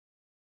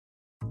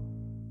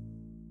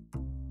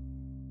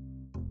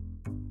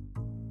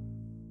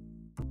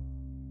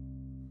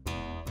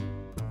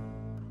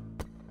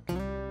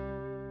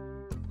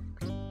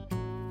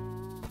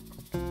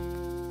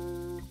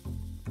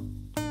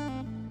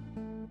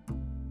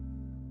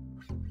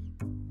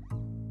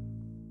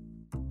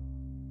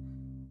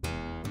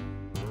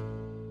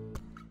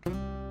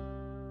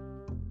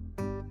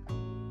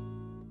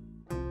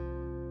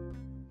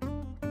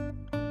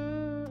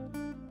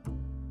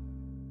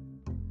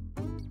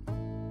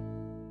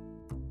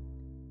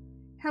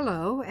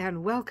Hello,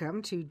 and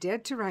welcome to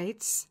Dead to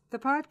Rights, the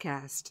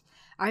podcast.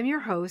 I'm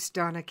your host,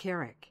 Donna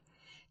Carrick.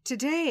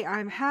 Today,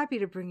 I'm happy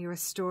to bring you a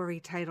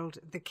story titled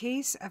The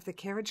Case of the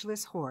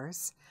Carriageless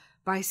Horse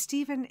by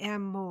Stephen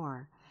M.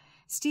 Moore.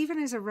 Stephen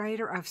is a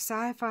writer of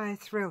sci-fi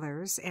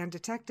thrillers and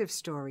detective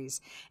stories,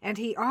 and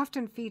he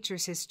often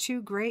features his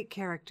two great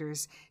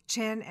characters,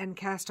 Chen and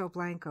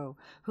Castelblanco,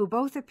 who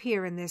both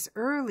appear in this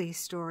early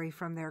story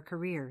from their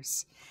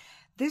careers.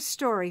 This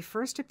story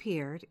first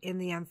appeared in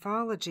the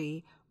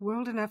anthology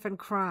World Enough and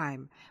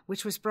Crime,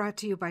 which was brought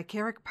to you by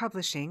Carrick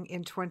Publishing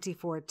in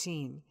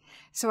 2014.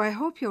 So I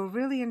hope you'll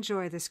really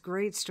enjoy this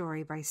great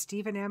story by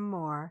Stephen M.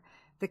 Moore,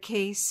 The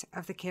Case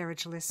of the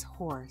Carriageless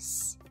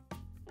Horse.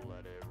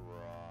 Let it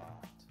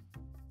rot.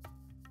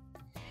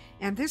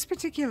 And this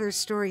particular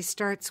story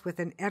starts with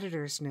an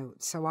editor's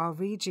note, so I'll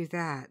read you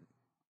that.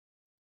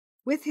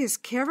 With his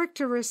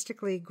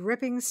characteristically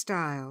gripping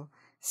style,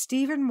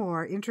 Stephen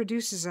Moore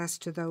introduces us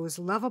to those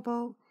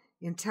lovable,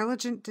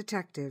 intelligent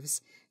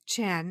detectives,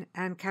 Chen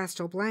and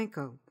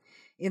Castelblanco,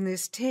 in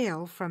this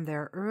tale from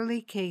their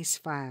early case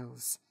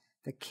files,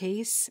 The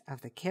Case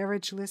of the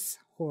Carriageless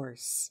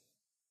Horse.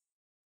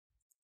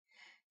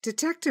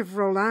 Detective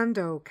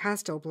Rolando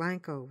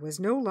Castelblanco was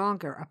no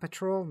longer a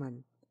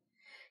patrolman.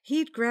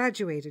 He'd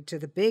graduated to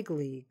the big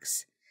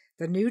leagues.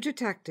 The new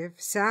detective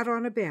sat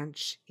on a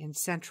bench in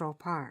Central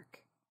Park.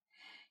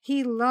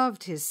 He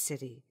loved his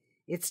city,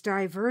 its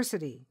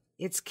diversity,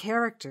 its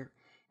character,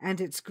 and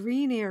its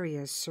green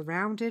areas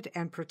surrounded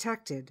and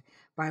protected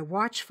by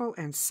watchful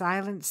and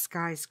silent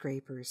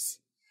skyscrapers.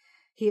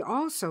 He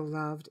also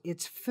loved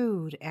its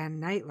food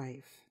and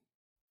nightlife.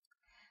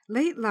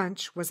 Late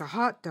lunch was a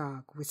hot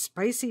dog with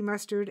spicy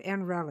mustard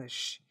and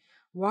relish,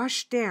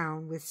 washed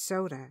down with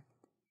soda.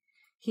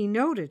 He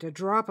noted a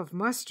drop of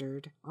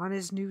mustard on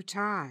his new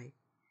tie,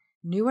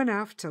 knew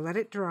enough to let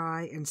it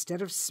dry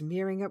instead of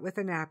smearing it with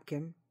a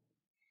napkin.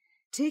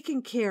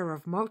 Taking care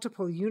of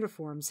multiple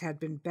uniforms had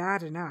been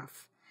bad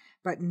enough,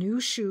 but new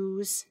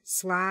shoes,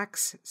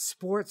 slacks,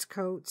 sports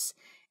coats,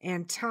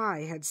 and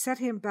tie had set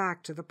him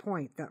back to the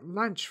point that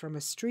lunch from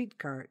a street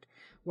cart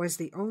was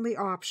the only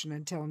option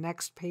until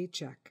next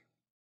paycheck.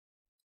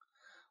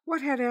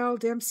 What had Al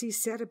Dempsey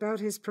said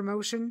about his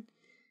promotion?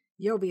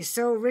 "You'll be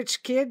so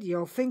rich, kid,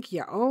 you'll think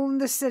you own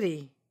the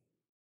city."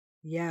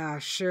 Yeah,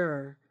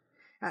 sure.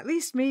 At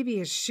least maybe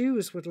his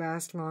shoes would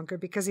last longer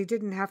because he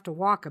didn't have to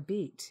walk a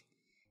beat.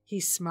 He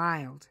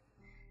smiled.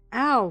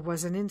 Al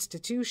was an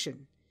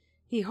institution.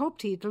 He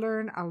hoped he'd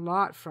learn a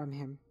lot from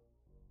him.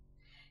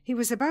 He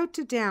was about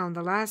to down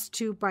the last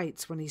two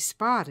bites when he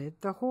spotted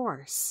the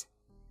horse.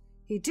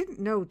 He didn't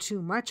know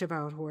too much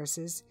about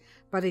horses,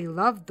 but he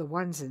loved the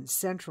ones in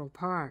Central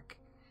Park.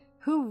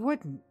 Who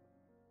wouldn't?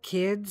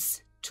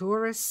 Kids,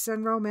 tourists,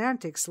 and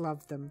romantics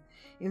loved them,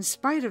 in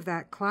spite of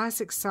that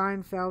classic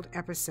Seinfeld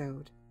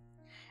episode.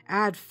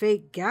 Add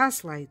fake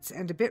gas lights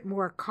and a bit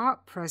more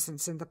cop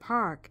presence in the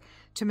park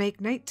to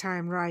make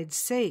nighttime rides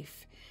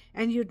safe,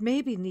 and you'd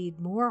maybe need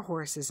more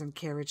horses and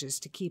carriages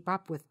to keep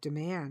up with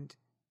demand.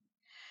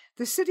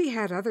 The city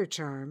had other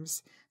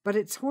charms, but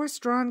its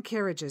horse-drawn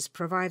carriages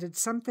provided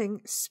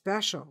something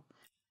special,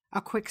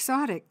 a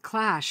quixotic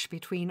clash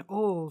between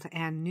old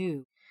and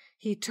new.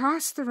 He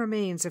tossed the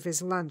remains of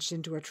his lunch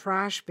into a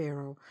trash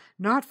barrel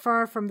not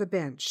far from the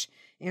bench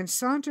and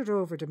sauntered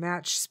over to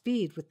match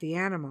speed with the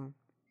animal.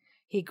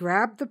 He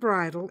grabbed the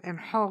bridle and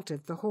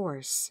halted the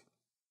horse.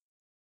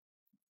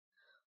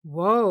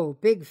 "Whoa,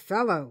 big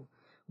fellow!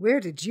 Where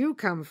did you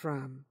come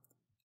from?"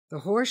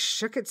 The horse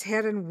shook its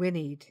head and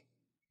whinnied.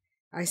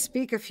 "I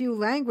speak a few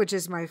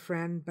languages, my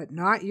friend, but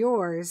not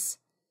yours."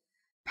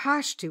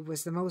 Pashto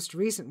was the most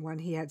recent one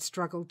he had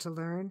struggled to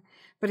learn,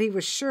 but he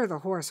was sure the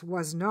horse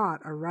was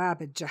not a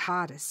rabid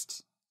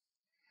jihadist.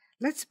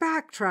 "Let's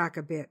backtrack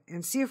a bit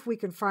and see if we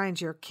can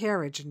find your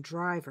carriage and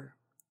driver."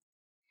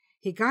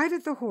 He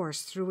guided the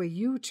horse through a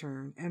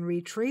U-turn and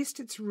retraced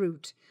its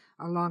route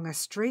along a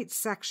straight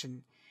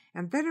section,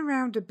 and then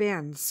around a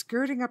bend,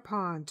 skirting a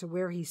pond to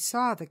where he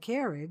saw the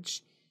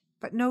carriage,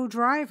 but no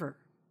driver.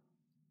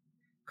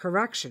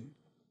 Correction,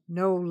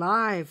 no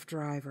live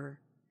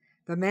driver.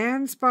 The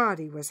man's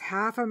body was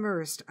half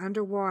immersed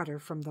underwater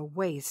from the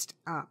waist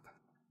up.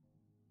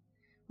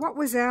 What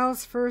was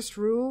Al's first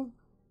rule?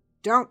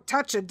 Don't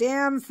touch a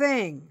damn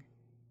thing.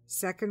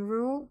 Second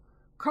rule?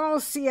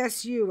 Call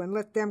CSU and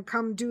let them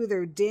come do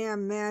their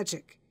damn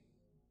magic.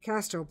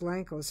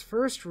 Castelblanco's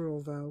first rule,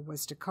 though,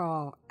 was to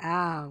call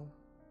Al.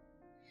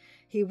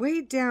 He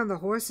weighed down the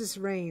horse's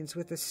reins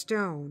with a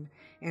stone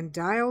and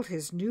dialed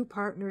his new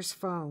partner's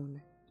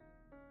phone.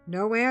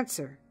 No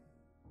answer.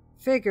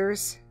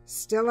 Figures.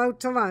 Still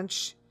out to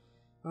lunch.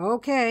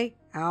 Okay,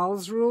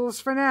 Al's rules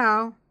for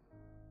now.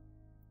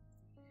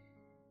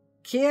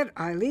 "Kid,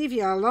 I leave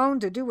you alone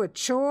to do a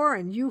chore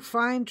and you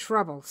find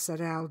trouble,"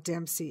 said Al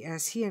Dempsey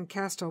as he and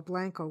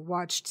Castelblanco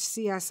watched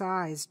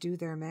CSIs do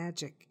their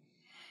magic.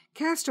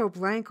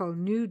 Castelblanco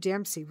knew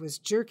Dempsey was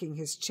jerking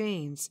his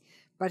chains,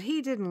 but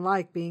he didn't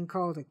like being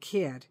called a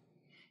kid.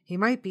 He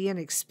might be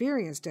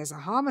inexperienced as a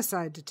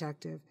homicide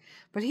detective,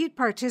 but he'd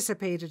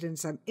participated in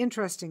some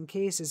interesting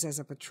cases as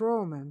a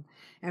patrolman,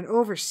 and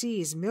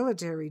overseas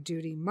military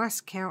duty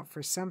must count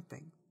for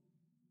something.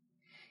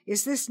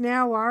 "Is this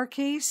now our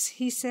case?"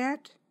 he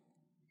said.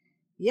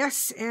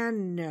 "Yes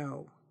and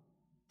no."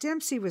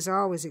 Dempsey was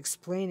always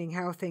explaining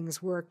how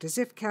things worked, as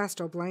if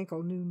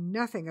Castelblanco knew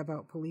nothing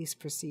about police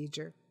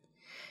procedure.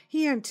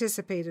 He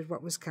anticipated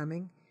what was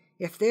coming.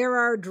 If there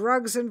are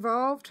drugs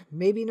involved,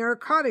 maybe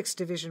Narcotics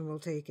Division will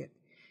take it.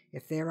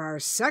 If there are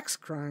sex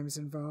crimes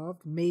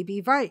involved,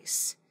 maybe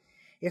Vice.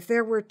 If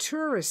there were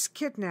tourists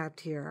kidnapped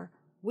here,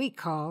 we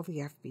call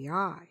the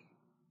FBI.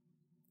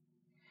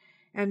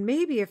 "And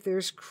maybe if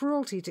there's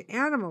cruelty to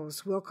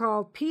animals, we'll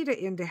call PETA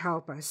in to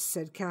help us,"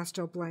 said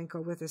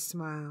Castelblanco with a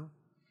smile.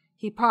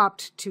 He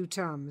popped 2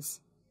 Tums.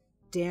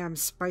 Damn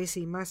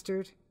spicy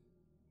mustard.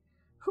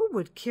 Who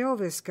would kill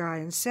this guy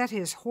and set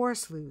his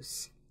horse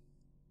loose?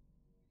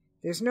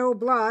 "There's no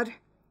blood,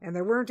 and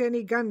there weren't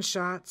any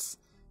gunshots.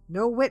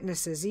 No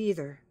witnesses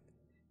either.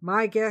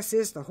 My guess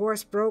is the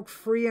horse broke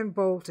free and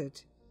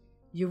bolted.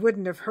 You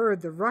wouldn't have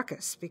heard the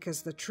ruckus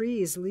because the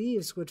trees'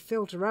 leaves would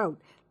filter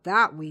out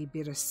that wee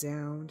bit of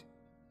sound.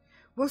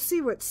 We'll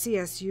see what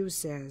CSU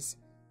says.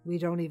 We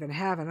don't even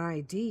have an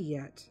ID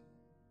yet."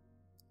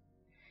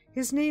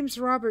 "His name's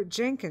Robert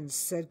Jenkins,"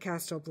 said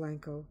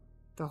Castelblanco.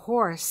 "The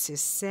horse is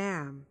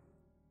Sam."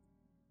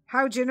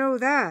 "How'd you know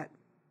that?"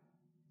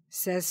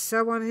 "Says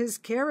so on his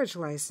carriage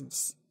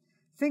license.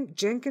 Think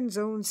Jenkins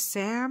owns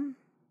Sam?"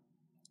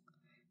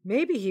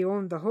 "Maybe he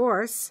owned the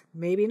horse,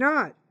 maybe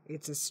not.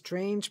 It's a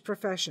strange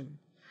profession.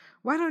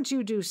 Why don't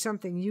you do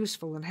something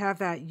useful and have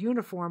that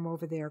uniform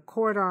over there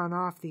cordon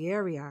off the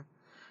area?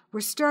 We're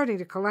starting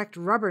to collect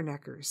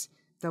rubberneckers,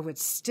 though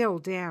it's still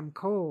damn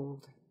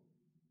cold."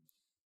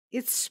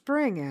 "It's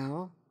spring,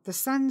 Al. The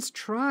sun's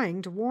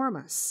trying to warm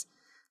us.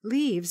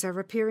 Leaves are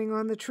appearing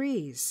on the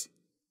trees."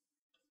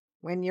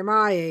 "When you're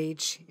my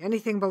age,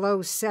 anything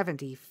below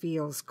 70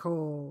 feels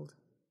cold."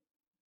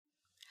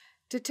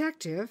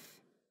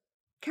 "Detective?"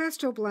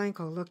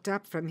 Castelblanco looked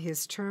up from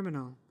his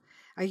terminal.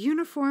 A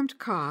uniformed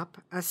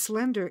cop, a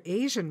slender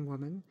Asian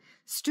woman,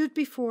 stood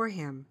before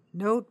him,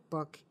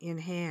 notebook in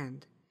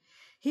hand.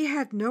 He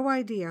had no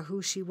idea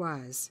who she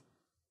was.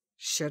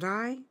 Should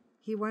I?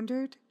 He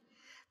wondered.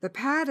 The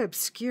pad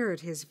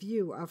obscured his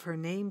view of her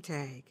name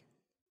tag.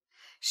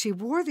 She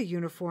wore the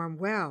uniform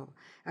well,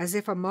 as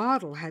if a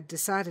model had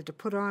decided to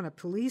put on a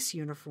police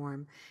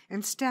uniform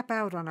and step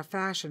out on a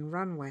fashion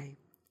runway.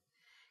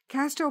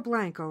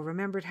 Castelblanco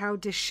remembered how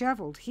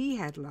disheveled he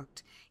had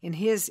looked in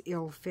his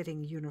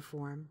ill-fitting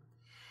uniform.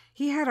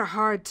 He had a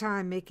hard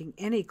time making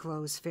any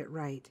clothes fit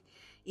right,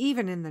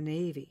 even in the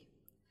Navy.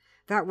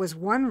 That was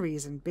one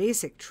reason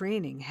basic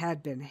training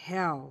had been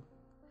hell.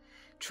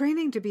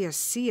 Training to be a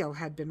SEAL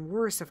had been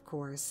worse, of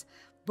course,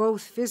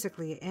 both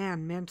physically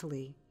and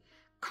mentally.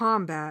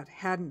 Combat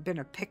hadn't been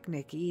a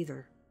picnic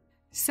either.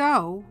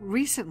 So,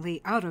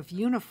 recently out of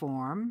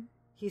uniform,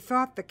 he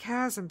thought the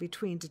chasm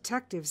between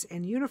detectives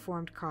and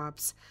uniformed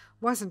cops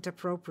wasn't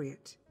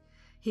appropriate.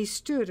 He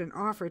stood and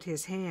offered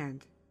his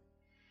hand.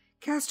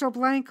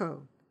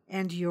 "Castelblanco,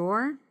 and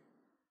you're?"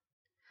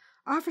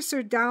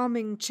 "Officer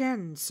Dao-Ming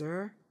Chen,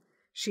 sir."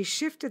 She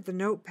shifted the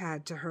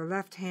notepad to her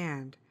left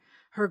hand.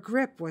 Her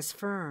grip was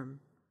firm.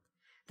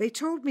 "They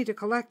told me to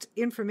collect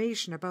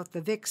information about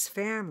the Vicks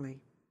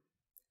family."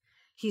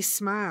 He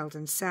smiled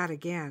and sat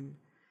again.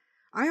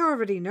 "I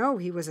already know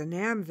he was a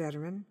NAM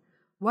veteran.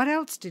 What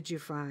else did you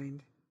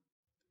find?"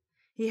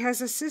 "He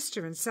has a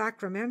sister in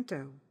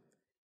Sacramento."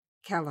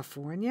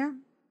 "California?"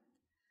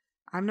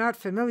 "I'm not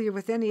familiar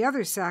with any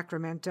other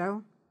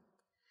Sacramento."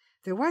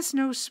 There was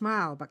no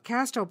smile, but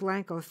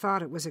Castelblanco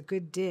thought it was a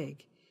good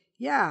dig.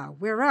 "Yeah,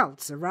 where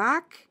else?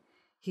 Iraq?"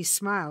 He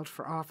smiled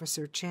for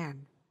Officer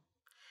Chen.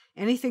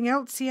 "Anything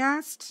else?" he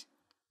asked.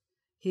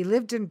 "He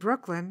lived in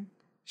Brooklyn."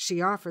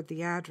 She offered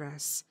the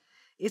address.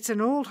 "It's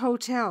an old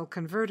hotel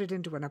converted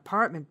into an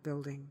apartment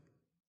building."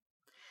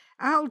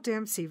 Al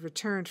Dempsey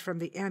returned from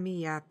the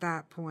ME at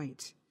that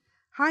point.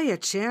 "Hiya,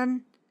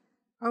 Chen."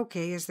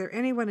 "Okay, is there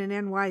anyone in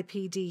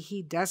NYPD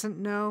he doesn't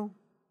know?"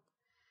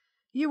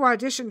 "You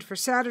auditioned for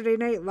Saturday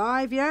Night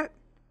Live yet?"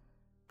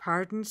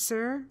 "Pardon,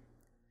 sir?"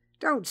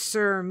 "Don't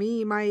sir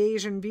me, my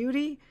Asian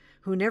beauty,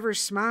 who never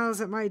smiles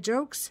at my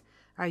jokes.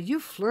 Are you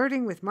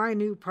flirting with my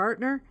new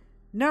partner?"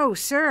 "No,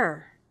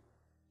 sir."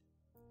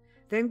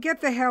 "Then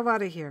get the hell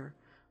out of here.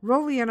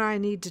 Rolly and I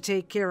need to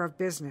take care of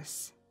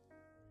business."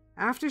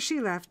 After she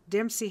left,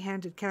 Dempsey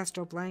handed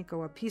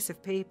Castelblanco a piece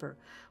of paper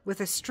with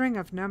a string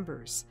of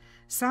numbers,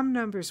 some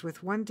numbers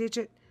with 1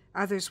 digit,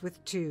 others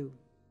with 2.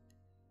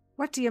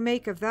 "What do you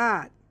make of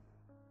that?"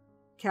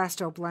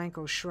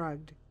 Castelblanco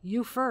shrugged.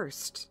 "You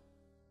first."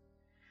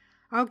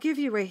 "I'll give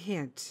you a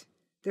hint.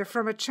 They're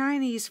from a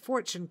Chinese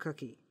fortune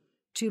cookie.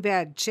 Too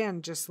bad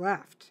Chen just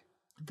left."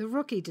 The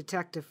rookie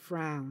detective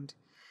frowned.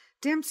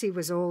 Dempsey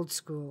was old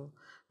school.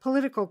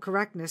 Political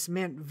correctness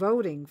meant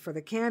voting for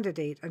the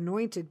candidate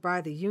anointed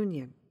by the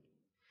union.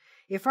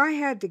 "If I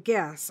had to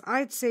guess,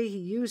 I'd say he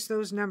used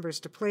those numbers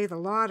to play the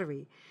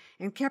lottery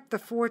and kept the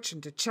fortune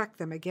to check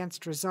them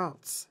against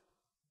results.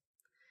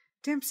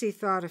 Dempsey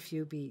thought a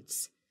few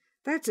beats.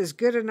 That's as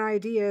good an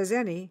idea as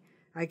any.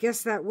 I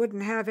guess that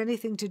wouldn't have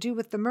anything to do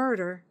with the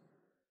murder.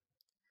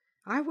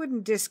 I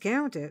wouldn't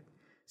discount it.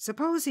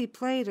 Suppose he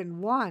played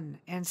and won,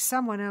 and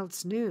someone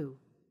else knew.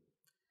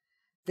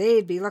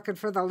 They'd be looking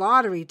for the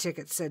lottery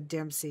ticket, said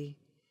Dempsey.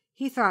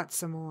 He thought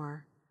some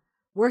more.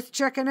 Worth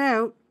checking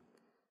out.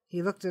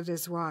 He looked at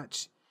his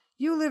watch.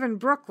 You live in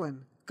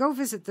Brooklyn. Go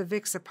visit the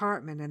Vic's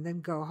apartment and then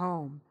go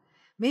home.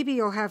 Maybe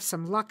you'll have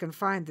some luck and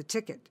find the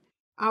ticket.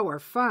 Our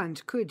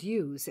fund could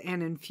use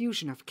an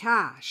infusion of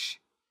cash.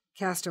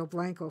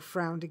 Castelblanco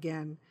frowned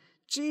again.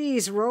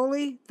 Geez,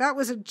 Rolly, that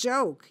was a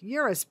joke.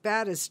 You're as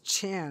bad as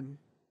Chen.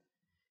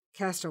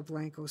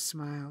 Castelblanco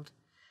smiled.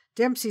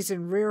 Dempsey's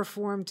in rare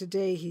form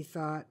today, he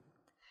thought.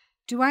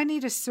 Do I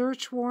need a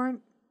search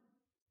warrant?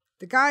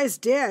 The guy's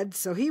dead,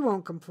 so he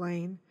won't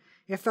complain.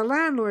 If the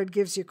landlord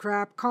gives you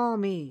crap, call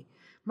me.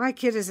 My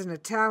kid is in a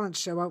talent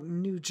show out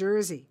in New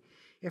Jersey.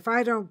 If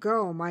I don't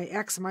go, my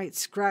ex might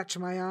scratch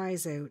my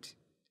eyes out.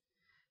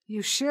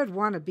 You should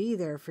want to be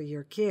there for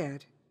your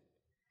kid.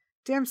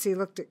 Dempsey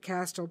looked at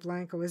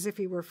Castelblanco as if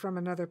he were from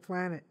another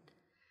planet.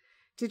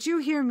 Did you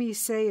hear me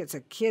say it's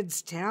a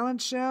kid's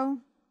talent show?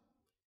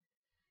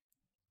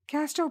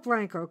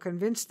 Castelblanco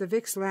convinced the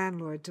Vic's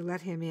landlord to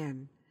let him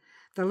in.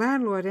 The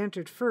landlord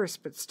entered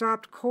first, but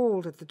stopped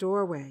cold at the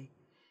doorway.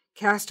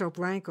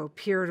 Castelblanco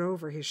peered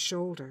over his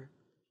shoulder.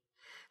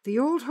 The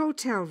old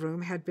hotel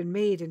room had been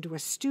made into a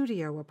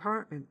studio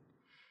apartment.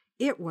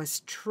 It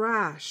was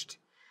trashed.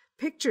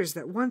 Pictures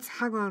that once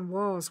hung on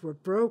walls were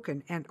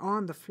broken and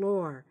on the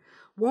floor.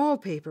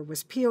 Wallpaper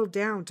was peeled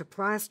down to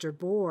plaster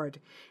board,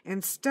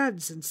 and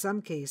studs in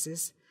some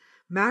cases.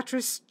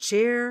 Mattress,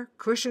 chair,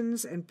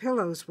 cushions, and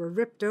pillows were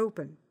ripped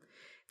open,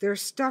 their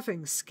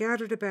stuffing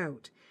scattered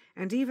about,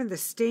 and even the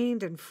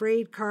stained and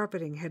frayed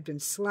carpeting had been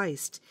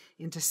sliced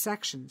into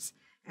sections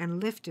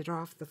and lifted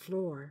off the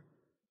floor.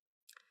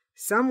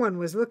 Someone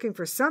was looking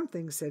for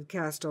something, said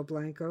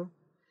Castelblanco.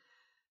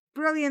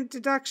 Brilliant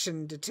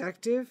deduction,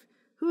 detective.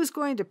 Who's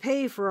going to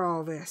pay for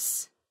all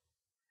this?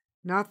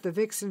 Not the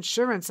Vic's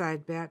insurance,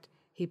 I'd bet.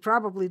 He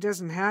probably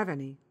doesn't have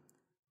any.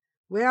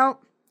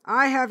 Well,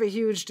 I have a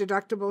huge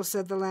deductible,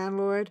 said the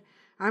landlord.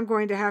 I'm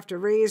going to have to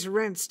raise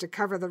rents to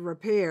cover the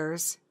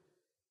repairs.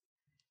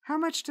 How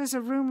much does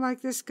a room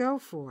like this go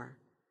for?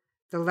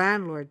 The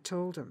landlord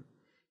told him.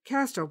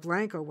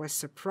 Castelblanco was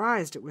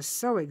surprised it was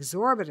so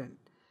exorbitant.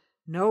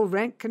 No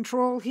rent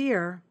control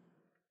here.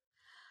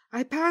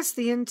 I passed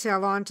the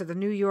intel on to the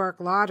New York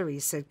Lottery,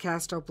 said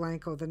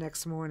Castelblanco the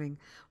next morning,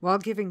 while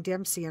giving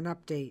Dempsey an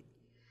update.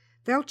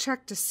 They'll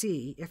check to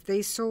see if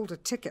they sold a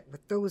ticket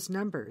with those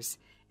numbers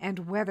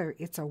and whether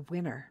it's a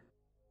winner.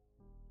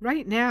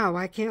 Right now,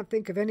 I can't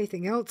think of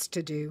anything else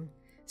to do.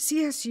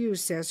 CSU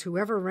says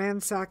whoever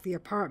ransacked the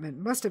apartment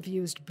must have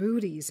used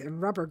booties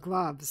and rubber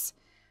gloves.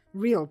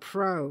 Real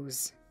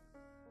pros.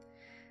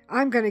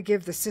 I'm going to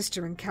give the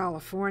sister in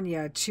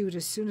California a toot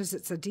as soon as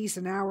it's a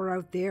decent hour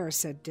out there,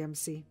 said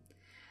Dempsey.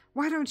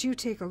 Why don't you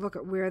take a look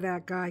at where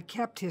that guy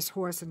kept his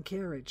horse and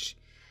carriage?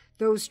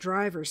 Those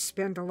drivers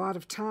spend a lot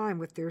of time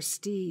with their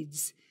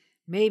steeds.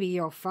 Maybe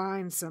you'll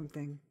find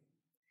something.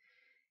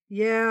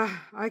 Yeah,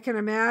 I can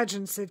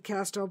imagine, said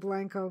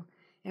Castelblanco,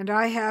 and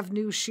I have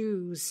new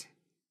shoes.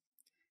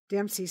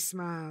 Dempsey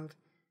smiled.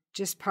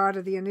 Just part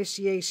of the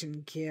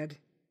initiation, kid.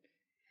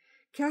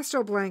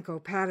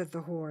 Castelblanco patted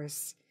the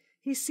horse.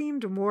 He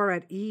seemed more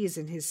at ease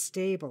in his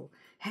stable,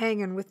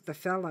 hanging with the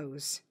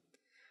fellows.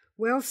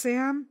 Well,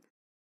 Sam,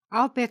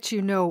 I'll bet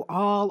you know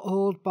all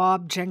old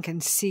Bob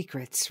Jenkins'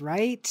 secrets,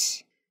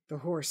 right? The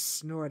horse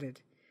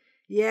snorted.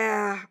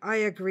 Yeah, I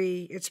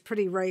agree. It's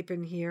pretty ripe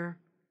in here.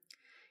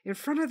 In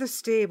front of the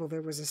stable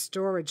there was a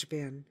storage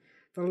bin.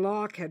 The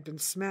lock had been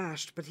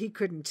smashed, but he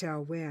couldn't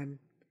tell when.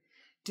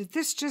 Did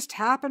this just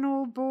happen,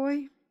 old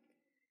boy?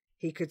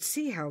 He could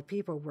see how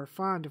people were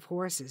fond of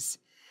horses.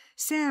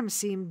 Sam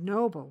seemed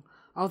noble,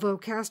 although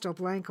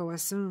Castelblanco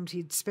assumed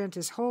he'd spent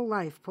his whole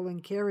life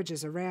pulling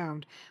carriages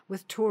around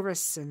with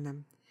tourists in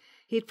them.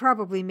 He'd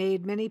probably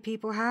made many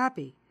people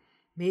happy.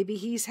 Maybe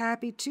he's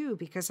happy, too,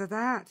 because of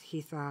that,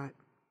 he thought.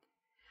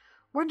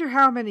 Wonder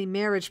how many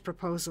marriage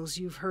proposals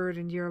you've heard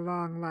in your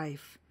long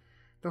life.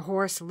 The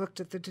horse looked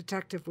at the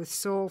detective with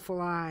soulful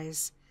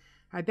eyes.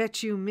 I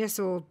bet you miss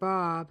old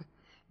Bob.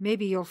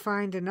 Maybe you'll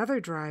find another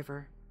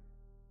driver.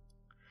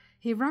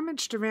 He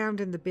rummaged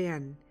around in the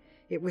bin.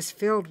 It was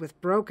filled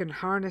with broken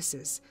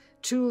harnesses,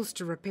 tools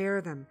to repair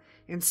them,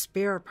 and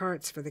spare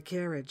parts for the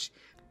carriage,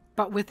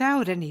 but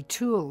without any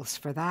tools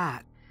for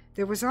that.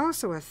 There was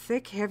also a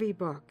thick, heavy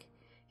book.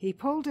 He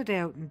pulled it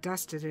out and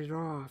dusted it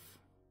off.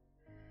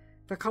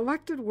 The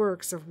collected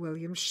works of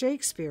William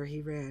Shakespeare,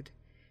 he read.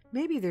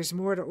 Maybe there's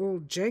more to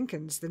old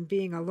Jenkins than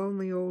being a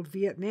lonely old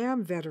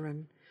Vietnam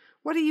veteran.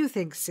 What do you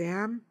think,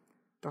 Sam?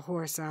 The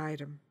horse eyed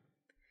him.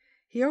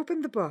 He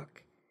opened the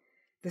book.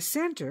 The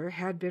center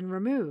had been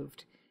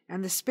removed,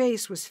 and the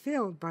space was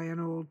filled by an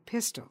old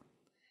pistol.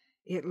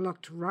 It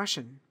looked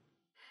Russian.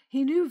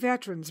 He knew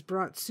veterans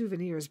brought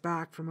souvenirs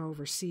back from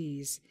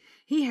overseas.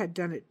 He had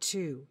done it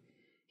too.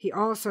 He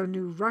also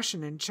knew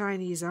Russian and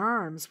Chinese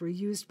arms were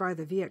used by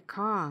the Viet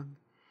Cong.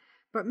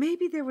 But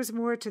maybe there was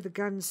more to the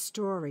gun's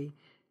story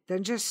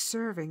than just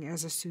serving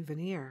as a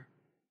souvenir.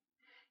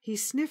 He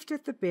sniffed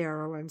at the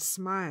barrel and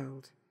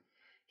smiled.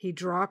 He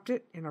dropped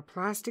it in a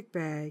plastic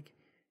bag,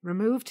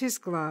 removed his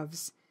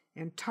gloves,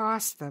 and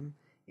tossed them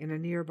in a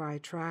nearby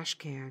trash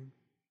can.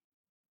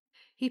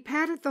 He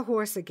patted the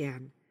horse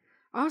again.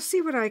 "I'll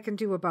see what I can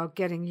do about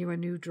getting you a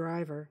new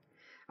driver.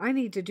 I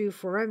need to do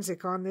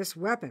forensic on this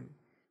weapon.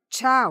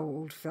 Ciao,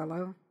 old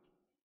fellow."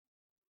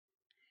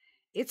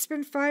 "It's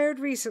been fired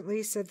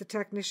recently," said the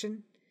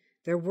technician.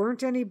 "There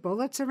weren't any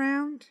bullets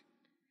around?"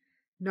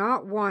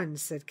 "Not one,"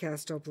 said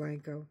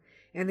Castelblanco,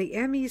 "and the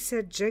ME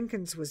said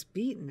Jenkins was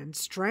beaten and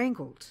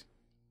strangled."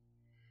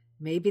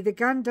 "Maybe the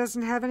gun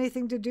doesn't have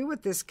anything to do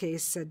with this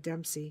case," said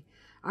Dempsey.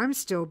 "I'm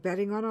still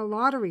betting on a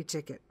lottery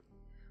ticket.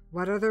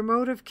 What other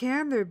motive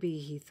can there be?"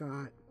 he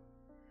thought.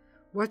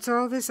 "What's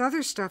all this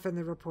other stuff in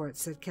the report?"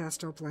 said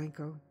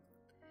Castelblanco.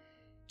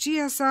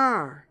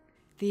 "GSR,"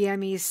 the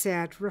ME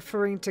said,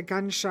 referring to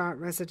gunshot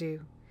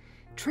residue.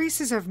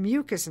 "Traces of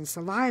mucus and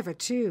saliva,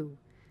 too.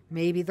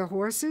 Maybe the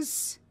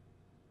horses?"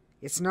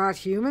 "It's not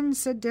human?"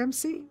 said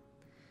Dempsey.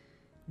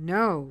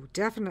 "No,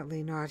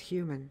 definitely not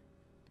human."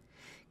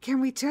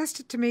 "Can we test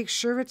it to make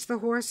sure it's the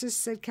horses?"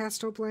 said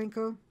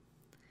Castelblanco.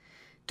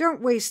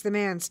 "Don't waste the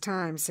man's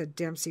time," said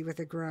Dempsey with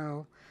a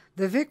growl.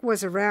 "The Vic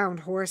was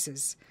around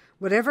horses.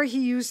 Whatever he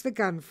used the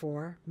gun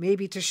for,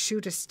 maybe to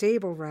shoot a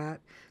stable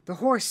rat, the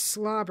horse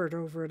slobbered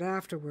over it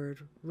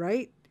afterward,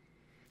 right?"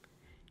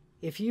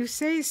 "If you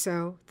say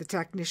so," the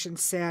technician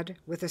said,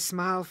 with a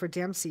smile for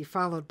Dempsey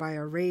followed by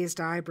a raised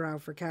eyebrow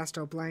for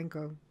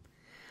Castelblanco.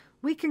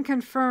 "We can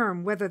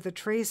confirm whether the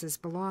traces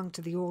belong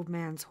to the old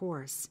man's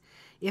horse.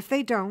 If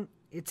they don't,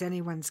 it's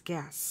anyone's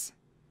guess."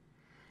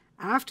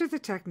 After the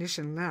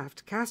technician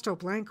left,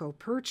 Castelblanco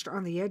perched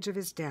on the edge of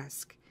his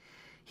desk.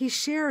 He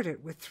shared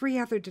it with 3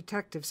 other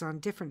detectives on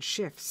different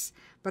shifts,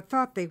 but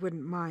thought they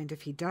wouldn't mind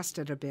if he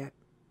dusted a bit.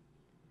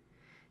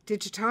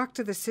 "Did you talk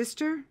to the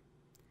sister?"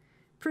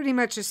 "Pretty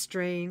much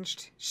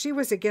estranged. She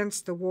was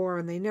against the war,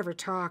 and they never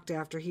talked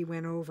after he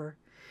went over.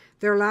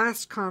 Their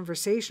last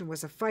conversation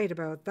was a fight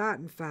about that,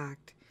 in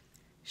fact.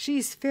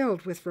 She's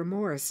filled with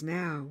remorse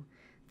now.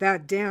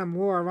 That damn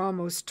war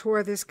almost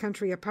tore this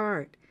country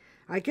apart.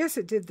 I guess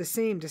it did the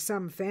same to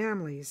some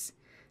families.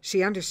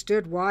 She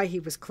understood why he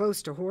was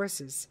close to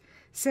horses,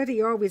 said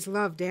he always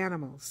loved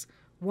animals,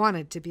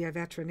 wanted to be a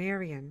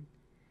veterinarian."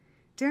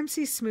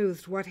 Dempsey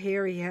smoothed what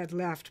hair he had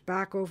left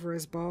back over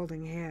his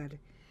balding head.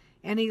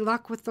 "Any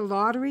luck with the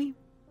lottery?"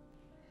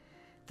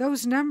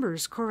 "Those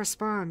numbers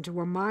correspond to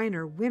a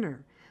minor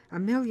winner, a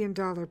 $1 million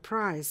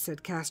prize,"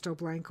 said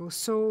Castelblanco,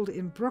 "sold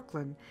in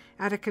Brooklyn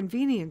at a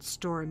convenience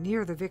store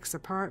near the Vic's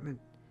apartment.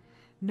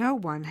 No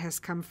one has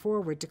come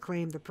forward to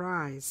claim the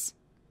prize."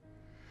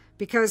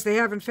 "Because they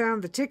haven't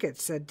found the ticket,"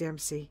 said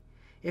Dempsey.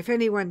 "If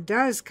anyone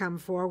does come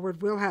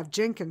forward, we'll have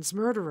Jenkins'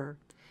 murderer.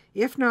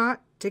 If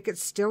not,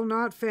 ticket's still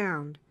not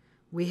found.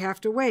 We have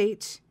to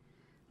wait.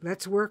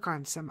 Let's work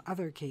on some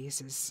other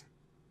cases."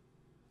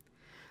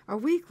 A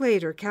week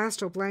later,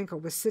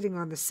 Castelblanco was sitting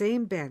on the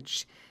same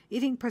bench,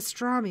 eating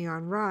pastrami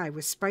on rye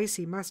with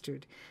spicy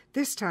mustard,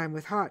 this time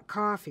with hot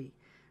coffee.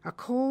 A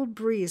cold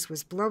breeze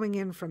was blowing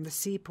in from the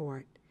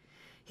seaport.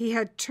 He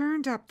had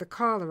turned up the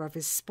collar of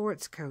his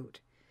sports coat.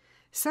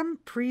 Some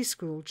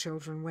preschool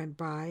children went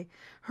by,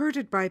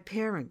 herded by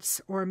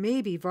parents or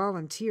maybe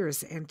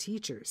volunteers and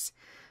teachers,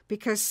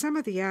 because some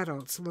of the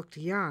adults looked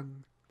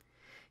young.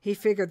 He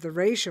figured the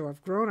ratio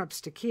of grown-ups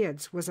to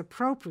kids was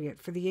appropriate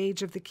for the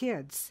age of the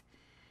kids.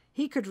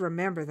 He could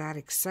remember that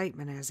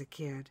excitement as a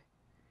kid.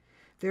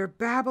 "They're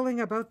babbling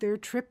about their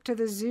trip to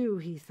the zoo,"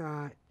 he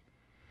thought.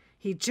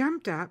 He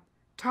jumped up,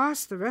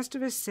 tossed the rest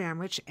of his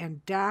sandwich,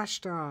 and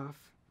dashed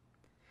off.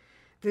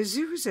 The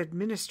zoo's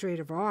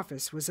administrative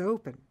office was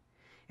open.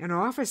 An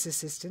office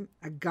assistant,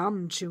 a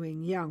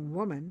gum-chewing young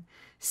woman,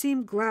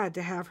 seemed glad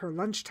to have her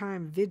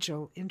lunchtime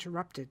vigil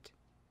interrupted.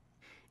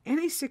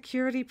 "Any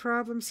security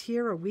problems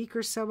here a week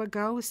or so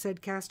ago?"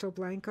 said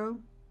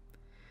Castelblanco.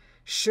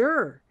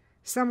 "Sure.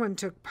 Someone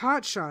took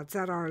pot shots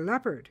at our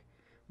leopard.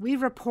 We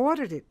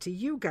reported it to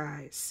you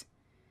guys."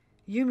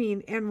 "You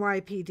mean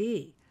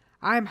NYPD.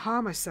 I'm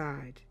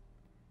homicide."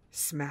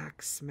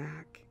 Smack,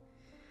 smack.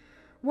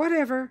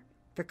 "Whatever.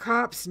 The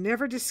cops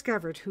never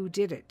discovered who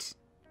did it."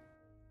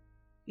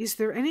 "Is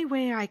there any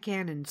way I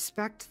can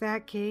inspect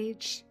that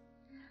cage?"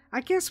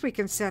 "I guess we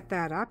can set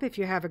that up if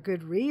you have a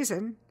good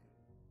reason."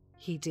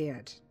 He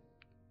did.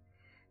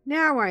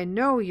 "Now I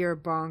know you're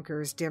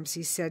bonkers,"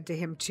 Dempsey said to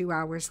him 2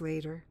 hours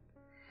later.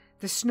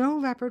 The snow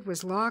leopard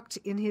was locked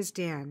in his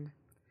den.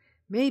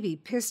 Maybe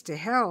pissed to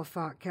hell,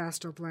 thought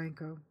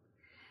Castelblanco.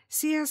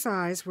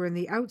 CSIs were in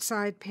the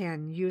outside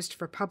pen used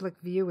for public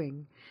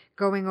viewing,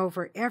 going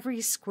over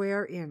every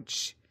square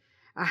inch.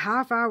 A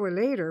half-hour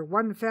later,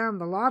 one found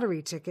the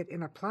lottery ticket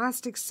in a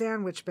plastic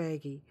sandwich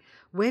baggie,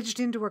 wedged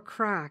into a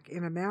crack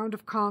in a mound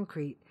of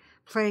concrete,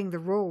 playing the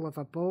role of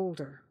a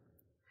boulder.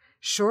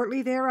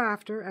 Shortly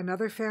thereafter,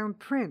 another found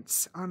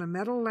prints on a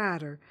metal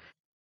ladder,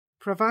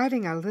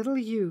 providing a little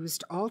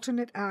used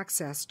alternate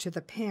access to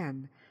the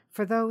pen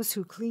for those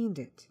who cleaned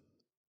it.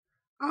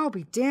 "I'll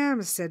be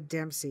damned," said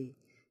Dempsey.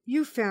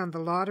 "You found the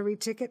lottery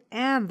ticket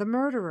and the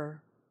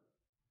murderer."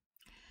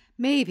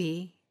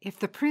 Maybe, if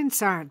the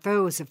prints aren't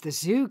those of the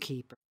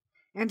zookeeper,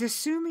 and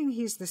assuming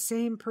he's the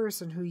same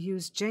person who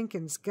used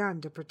Jenkins'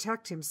 gun to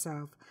protect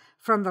himself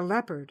from the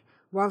leopard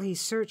while he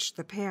searched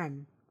the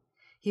pen,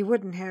 he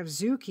wouldn't have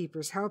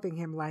zookeepers helping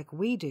him like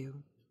we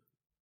do.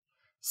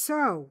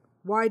 "So,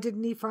 why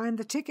didn't he find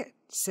the ticket?"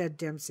 said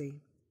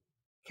Dempsey.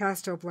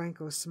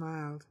 Castelblanco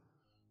smiled.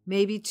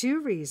 "Maybe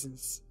 2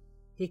 reasons.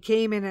 He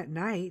came in at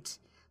night,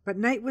 but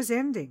night was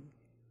ending.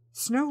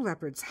 Snow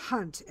leopards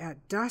hunt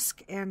at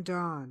dusk and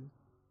dawn.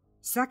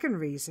 Second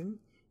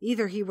reason,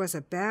 either he was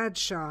a bad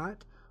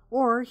shot,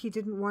 or he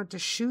didn't want to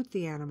shoot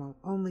the animal,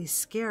 only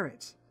scare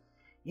it.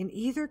 In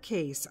either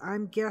case,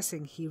 I'm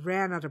guessing he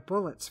ran out of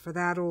bullets for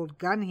that old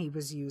gun he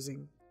was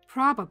using.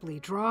 Probably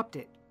dropped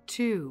it,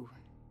 too.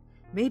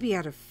 Maybe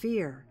out of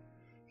fear.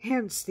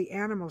 Hence the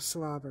animal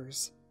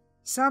slobbers.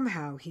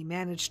 Somehow he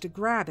managed to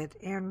grab it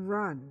and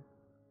run."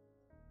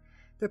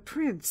 The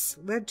prince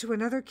led to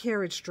another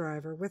carriage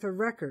driver with a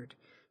record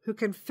who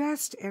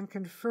confessed and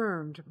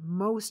confirmed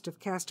most of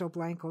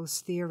Castelblanco's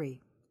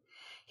theory.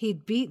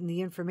 He'd beaten the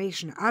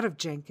information out of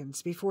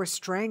Jenkins before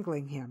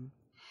strangling him.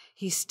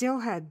 He still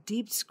had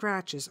deep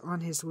scratches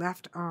on his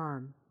left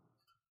arm.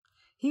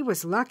 He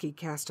was lucky,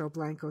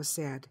 Castelblanco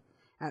said,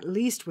 at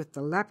least with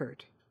the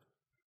leopard.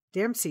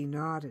 Dempsey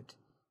nodded.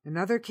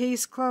 "Another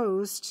case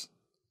closed."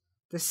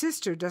 "The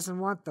sister doesn't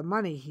want the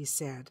money," he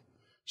said.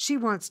 "She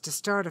wants to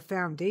start a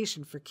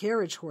foundation for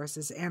carriage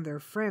horses and their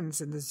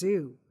friends in the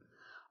zoo."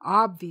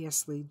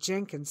 Obviously,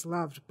 Jenkins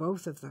loved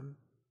both of them.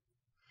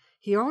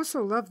 He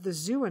also loved the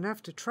zoo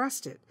enough to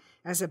trust it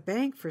as a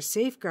bank for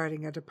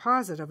safeguarding a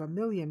deposit of $1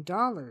 million,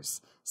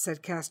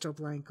 said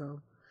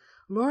Castelblanco.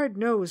 Lord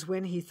knows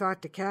when he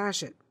thought to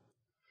cash it.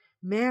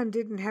 Man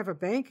didn't have a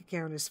bank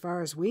account as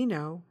far as we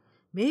know.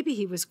 Maybe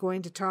he was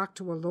going to talk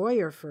to a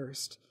lawyer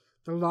first.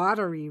 The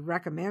lottery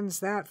recommends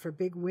that for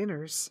big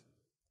winners.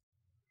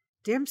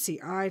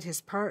 Dempsey eyed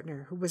his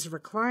partner, who was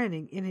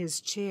reclining in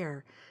his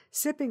chair,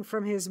 sipping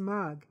from his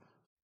mug,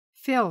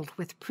 filled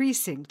with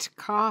precinct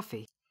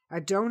coffee. A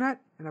donut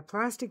and a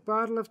plastic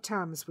bottle of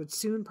Tums would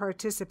soon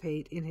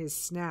participate in his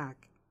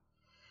snack.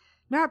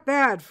 "Not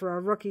bad for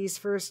a rookie's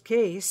first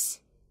case."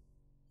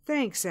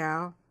 "Thanks,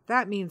 Al.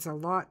 That means a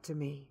lot to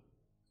me."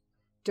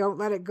 "Don't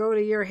let it go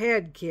to your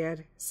head,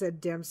 kid," said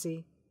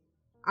Dempsey.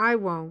 "I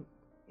won't.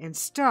 And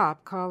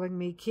stop calling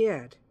me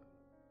kid."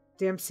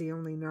 Dempsey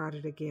only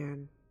nodded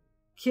again.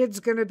 "Kid's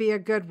gonna be a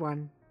good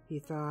one," he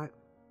thought.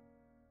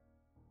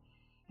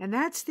 And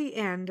that's the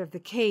end of The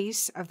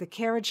Case of the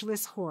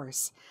Carriageless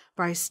Horse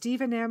by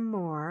Stephen M.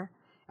 Moore,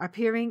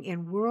 appearing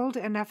in World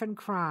Enough and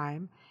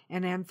Crime,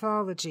 an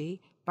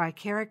anthology by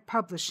Carrick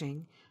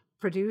Publishing,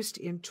 produced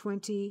in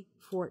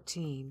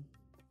 2014.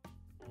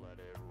 Let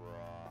it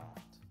rot.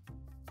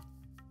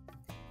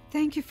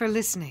 Thank you for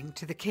listening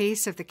to The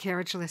Case of the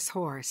Carriageless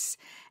Horse.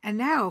 And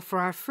now for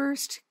our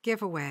first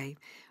giveaway.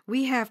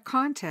 We have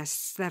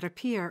contests that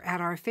appear at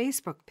our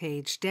Facebook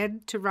page,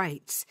 Dead to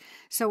Rights.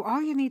 So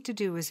all you need to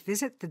do is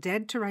visit the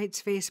Dead to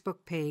Rights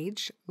Facebook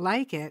page,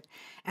 like it,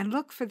 and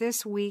look for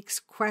this week's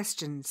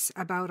questions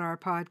about our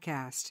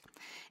podcast.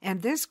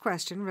 And this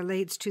question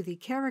relates to the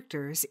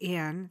characters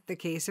in The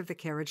Case of the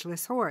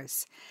Carriageless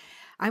Horse.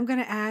 I'm going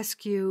to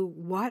ask you,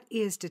 what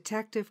is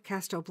Detective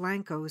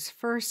Castelblanco's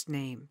first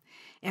name?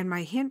 And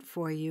my hint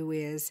for you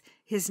is,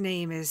 his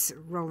name is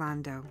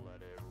Rolando.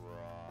 Let it rot.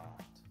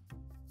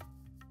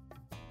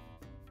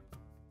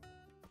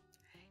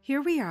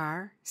 Here we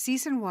are,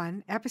 Season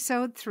 1,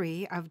 Episode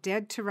 3 of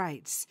Dead to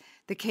Rights,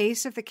 The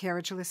Case of the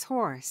Carriageless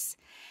Horse.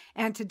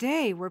 And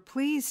today we're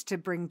pleased to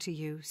bring to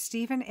you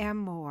Stephen M.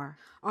 Moore,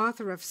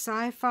 author of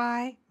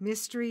sci-fi,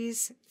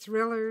 mysteries,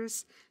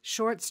 thrillers,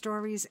 short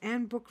stories,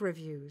 and book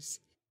reviews.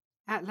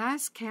 At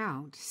last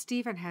count,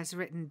 Stephen has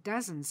written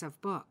dozens of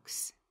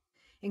books,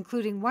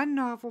 including 1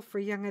 novel for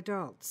young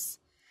adults.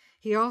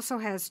 He also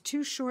has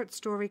 2 short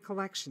story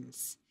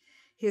collections.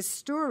 His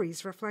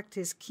stories reflect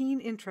his keen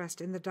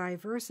interest in the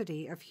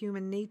diversity of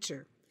human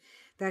nature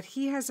that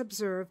he has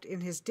observed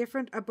in his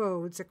different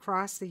abodes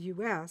across the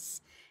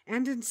U.S.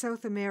 and in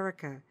South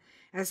America,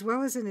 as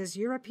well as in his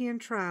European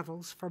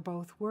travels for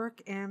both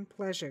work and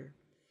pleasure.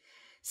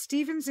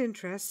 Stephen's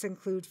interests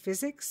include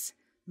physics,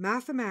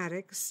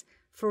 mathematics,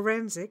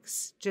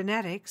 forensics,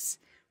 genetics,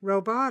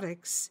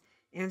 robotics,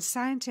 and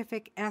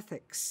scientific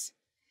ethics.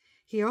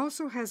 He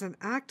also has an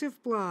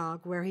active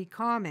blog where he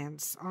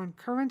comments on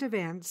current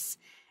events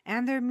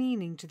and their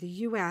meaning to the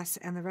U.S.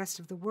 and the rest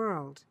of the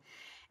world,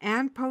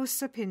 and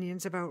posts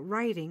opinions about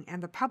writing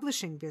and the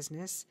publishing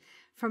business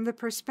from the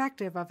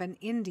perspective of an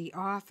indie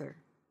author.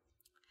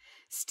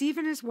 Steve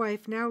and his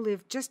wife now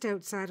live just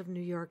outside of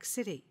New York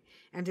City,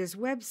 and his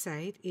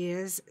website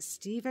is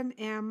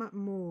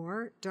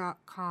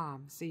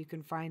stephenmmmoore.com, so you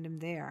can find him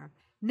there.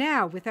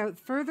 Now, without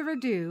further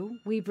ado,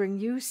 we bring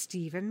you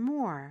Stephen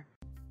Moore.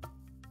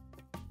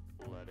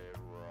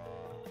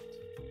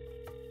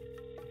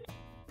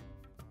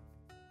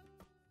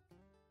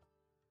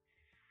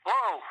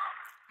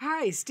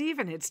 Hi,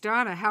 Stephen. It's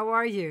Donna. How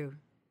are you?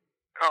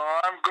 Oh,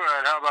 I'm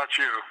good. How about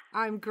you?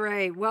 I'm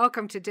great.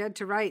 Welcome to Dead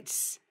to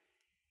Rights.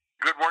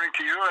 Good morning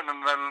to you, and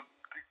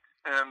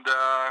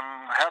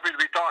I'm happy to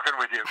be talking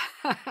with you.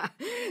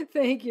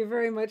 Thank you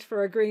very much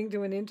for agreeing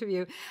to an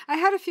interview. I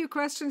had a few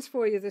questions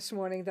for you this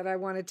morning that I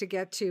wanted to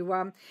get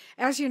to.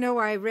 As you know,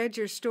 I read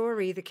your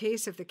story, The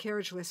Case of the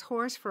Carriageless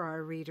Horse, for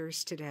our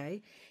readers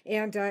today,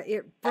 and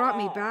it brought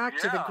me back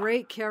to the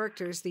great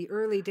characters, the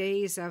early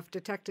days of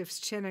Detectives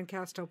Chin and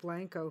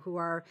Castelblanco, who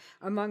are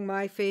among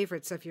my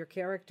favorites of your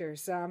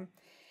characters.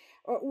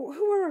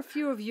 Who are a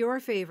few of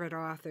your favorite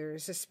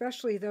authors,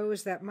 especially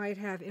those that might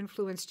have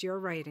influenced your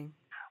writing?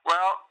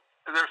 Well,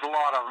 there's a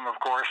lot of them, of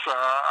course.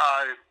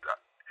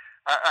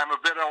 I'm a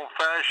bit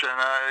old-fashioned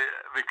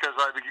because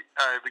I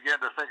began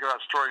to think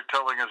about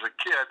storytelling as a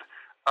kid.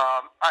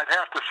 I'd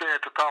have to say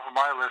at the top of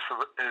my list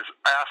is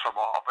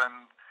Asimov,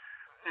 and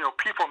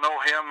people know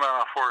him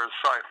for his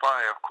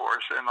sci-fi, of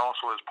course, and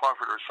also his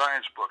popular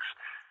science books.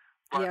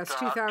 But, yes,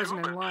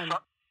 2001.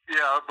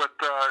 But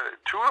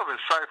two of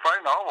his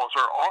sci-fi novels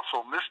are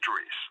also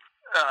mysteries.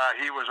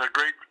 He was a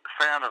great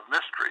fan of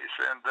mysteries,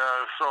 and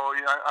so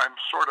I'm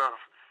sort of,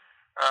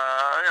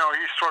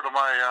 he's sort of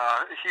my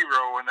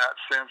hero in that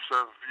sense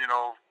of,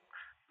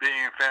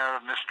 being a fan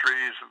of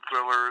mysteries and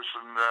thrillers,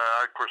 and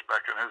of course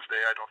back in his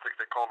day I don't think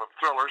they called them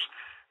thrillers,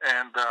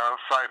 and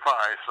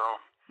sci-fi, so.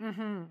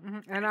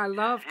 And I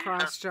love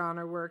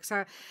cross-genre works.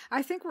 I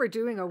think we're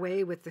doing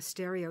away with the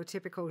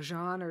stereotypical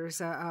genres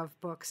of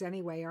books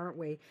anyway, aren't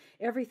we?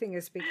 Everything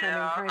is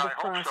becoming kind of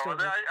crossover.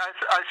 So.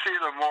 I see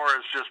them more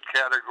as just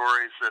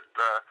categories that,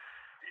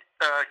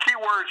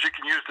 keywords you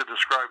can use to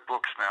describe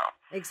books now.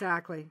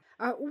 Exactly.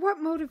 What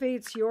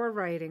motivates your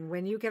writing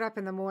when you get up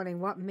in the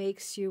morning? What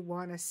makes you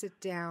want to sit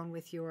down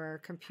with your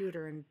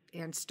computer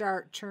and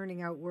start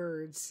churning out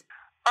words?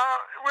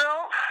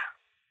 Well,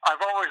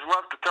 I've always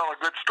loved to tell a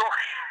good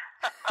story.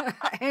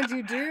 And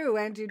you do.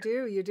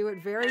 You do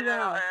it very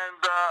well.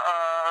 And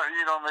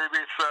maybe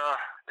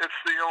it's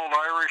the old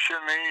Irish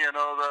in me,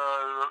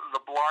 the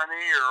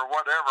Blarney or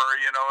whatever.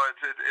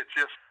 It's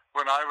just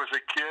when I was a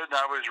kid and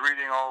I was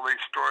reading all these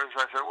stories,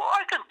 I said, well,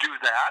 I can do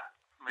that.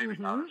 Maybe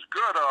not as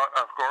good,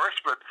 of course,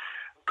 but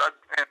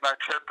and I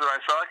said to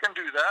myself, I can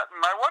do that,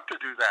 and I want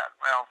to do that.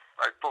 Well,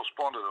 I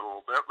postponed it a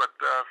little bit, but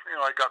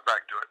I got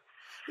back to it.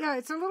 Yeah,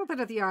 it's a little bit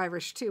of the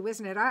Irish too,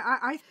 isn't it?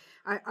 I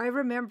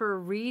remember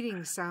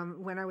reading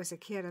some when I was a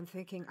kid and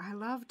thinking, I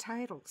love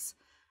titles.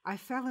 I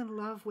fell in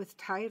love with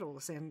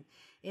titles, and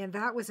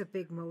that was a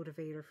big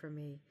motivator for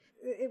me.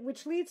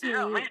 Which leads me...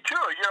 Yeah, me too.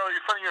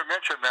 Funny you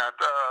mentioned that.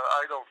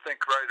 I don't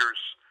think writers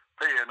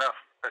pay enough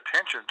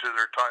attention to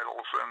their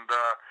titles, and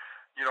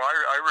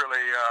I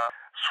really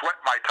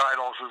sweat my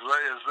titles.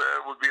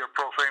 Would be a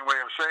profane way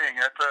of saying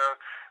it.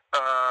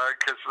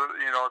 Because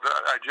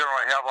I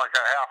generally have like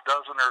a half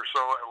dozen or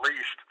so at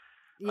least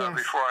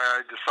before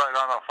I decide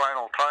on a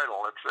final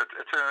title. It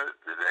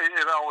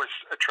always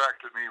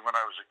attracted me when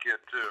I was a kid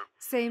too.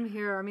 Same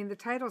here. I mean, the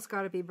title's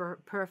got to be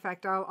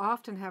perfect. I'll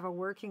often have a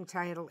working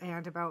title,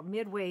 and about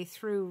midway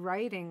through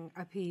writing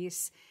a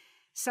piece,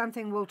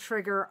 something will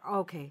trigger,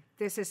 okay,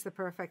 this is the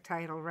perfect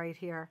title right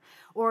here.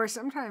 Or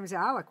sometimes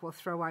Alec will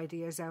throw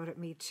ideas out at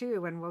me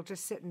too, and we'll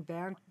just sit and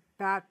bat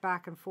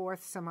back and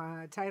forth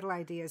some title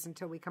ideas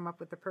until we come up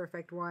with the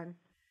perfect one.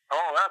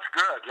 Oh, that's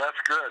good.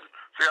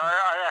 See,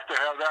 I have to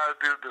have that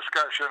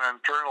discussion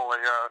internally.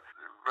 I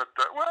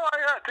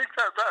take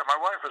that back. My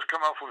wife has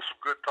come up with some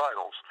good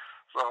titles.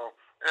 So,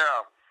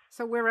 yeah.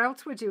 So where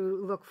else would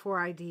you look for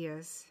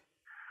ideas?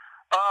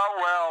 To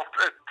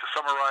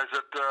summarize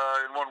it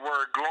in one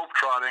word,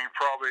 globetrotting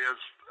probably has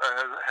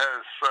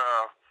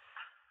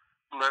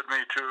led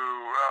me to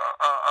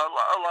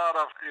a lot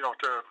of,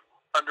 to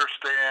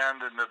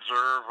understand and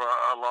observe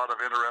a lot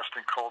of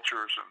interesting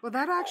cultures. Well,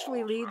 that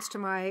actually leads to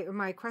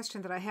my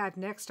question that I had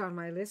next on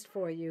my list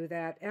for you,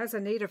 that as a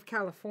native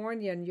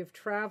Californian, you've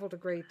traveled a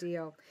great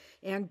deal.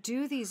 And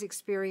do these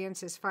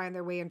experiences find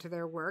their way into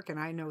their work? And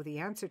I know the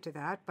answer to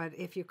that, but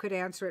if you could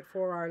answer it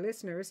for our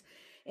listeners,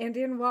 and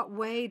in what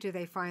way do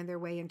they find their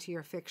way into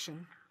your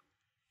fiction?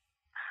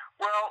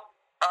 Well,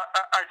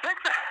 I think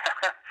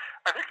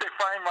they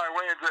find my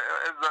way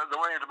the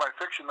way into my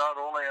fiction, not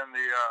only in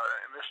the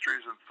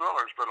mysteries and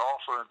thrillers, but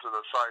also into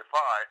the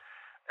sci-fi.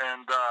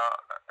 And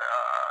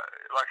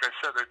like I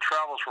said, it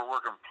travels for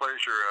work and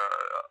pleasure.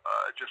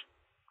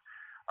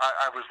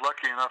 I was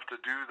lucky enough to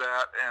do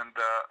that, and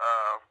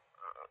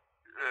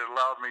it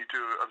allowed me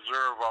to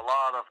observe a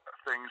lot of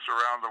things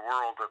around the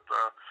world that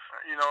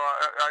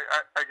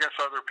I guess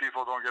other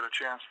people don't get a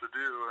chance to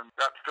do, and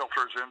that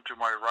filters into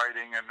my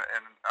writing, and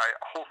I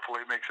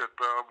hopefully makes it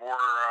more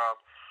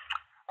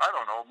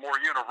more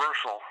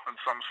universal in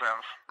some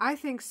sense. I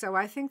think so.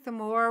 I think the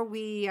more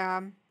we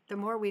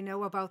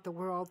know about the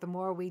world, the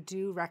more we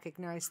do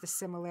recognize the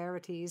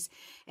similarities.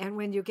 And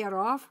when you get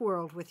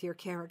off-world with your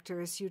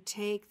characters, you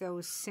take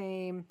those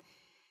same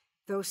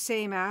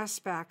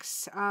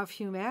aspects of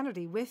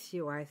humanity with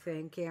you, I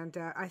think. And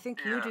I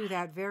think you do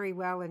that very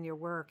well in your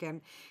work,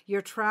 and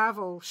your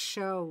travel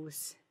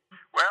shows.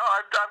 Well,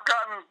 I've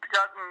gotten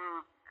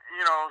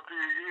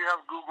you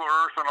have Google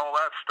Earth and all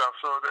that stuff.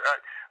 So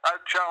I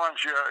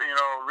challenge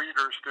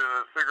readers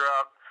to figure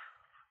out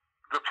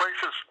the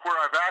places where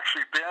I've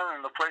actually been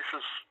and the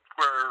places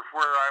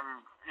where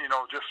I'm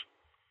just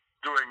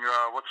doing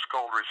what's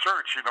called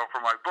research,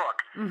 for my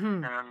book.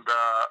 Mm-hmm. And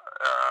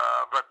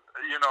but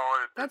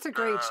that's a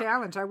great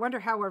challenge. I wonder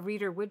how a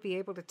reader would be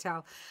able to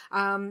tell.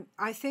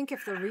 I think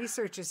if the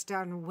research is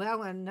done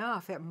well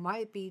enough, it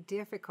might be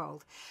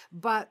difficult.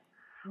 But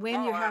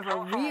when you have a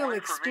real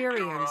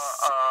experience,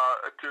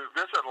 to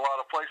visit a lot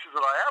of places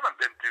that I haven't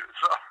been to.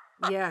 So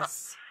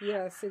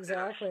yes,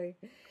 exactly.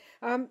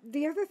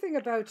 The other thing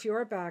about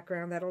your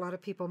background that a lot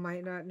of people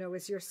might not know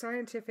is your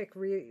scientific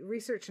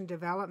research and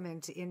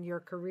development in your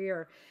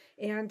career.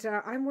 And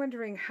I'm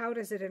wondering, how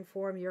does it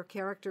inform your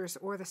characters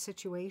or the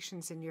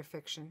situations in your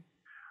fiction?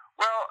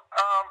 Well,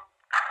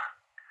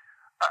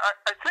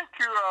 I think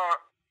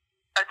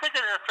I think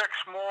it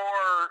affects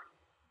more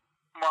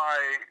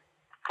my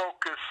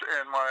focus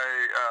and my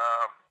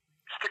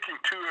sticking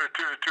to a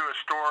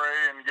story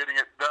and getting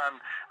it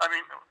done. I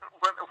mean,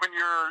 when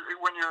you're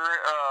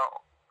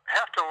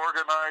have to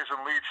organize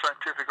and lead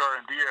scientific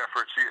R&D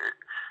efforts, you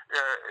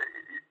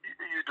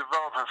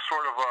develop a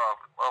sort of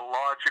a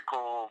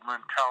logical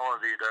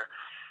mentality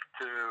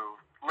to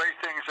lay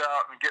things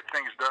out and get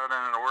things done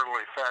in an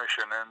orderly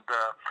fashion, and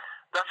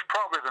that's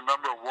probably the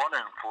number one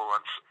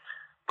influence.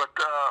 But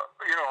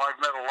I've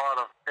met a lot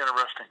of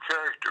interesting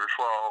characters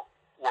while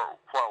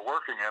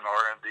working in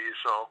R&D,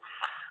 so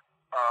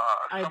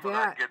some of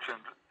that gets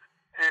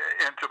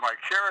into my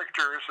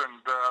characters,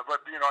 and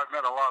but I've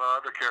met a lot of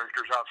other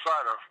characters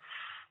outside of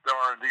the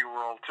R&D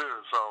world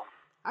too. So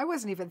I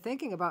wasn't even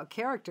thinking about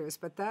characters,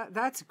 but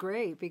that's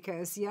great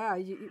because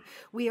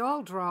we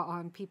all draw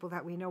on people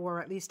that we know,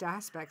 or at least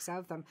aspects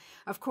of them.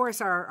 Of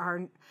course,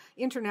 our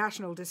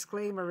international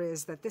disclaimer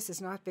is that this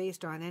is not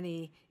based on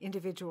any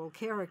individual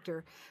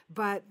character,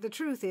 but the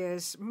truth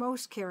is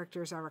most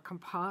characters are a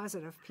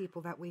composite of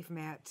people that we've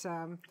met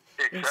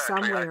in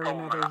some way or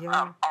another.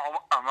 Amalgam,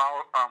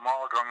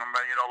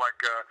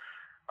 like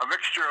a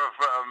mixture of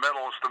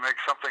metals to make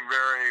something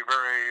very,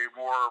 very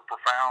more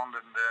profound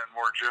and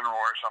more general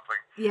or something.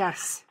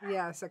 Yes,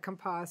 a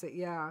composite,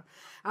 yeah.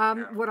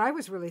 What I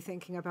was really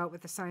thinking about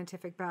with the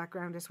scientific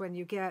background is when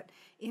you get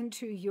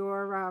into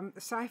your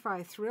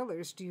sci-fi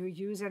thrillers, do you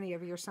use any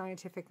of your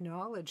scientific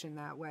knowledge in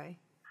that way?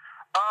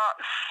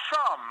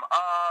 Some.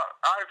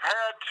 I've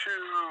had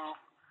to...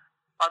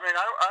 I mean,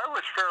 I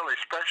was fairly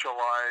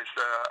specialized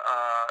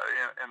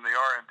in the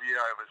R&D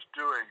I was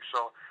doing,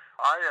 so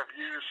I have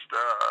used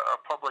a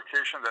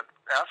publication that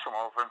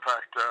Asimov, in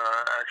fact,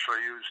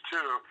 actually used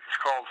too. It's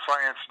called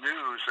Science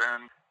News,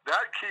 and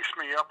that keeps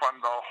me up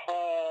on the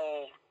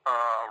whole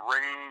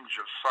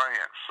range of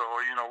science. So,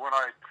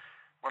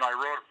 when I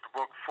wrote the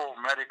book Full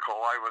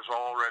Medical, I was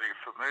already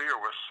familiar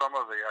with some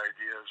of the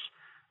ideas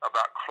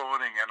about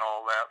cloning and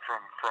all that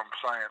from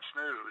Science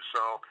News.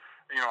 So,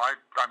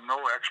 I'm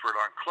no expert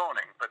on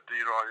cloning, but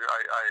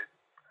I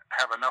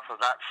have enough of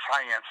that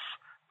science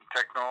and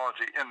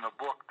technology in the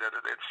book that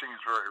it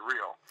seems very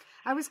real.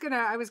 I was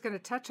gonna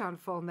touch on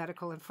Full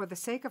Medical, and for the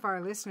sake of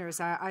our listeners,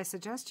 I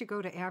suggest you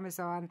go to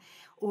Amazon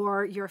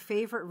or your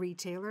favorite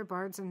retailer,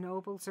 Barnes and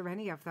Nobles, or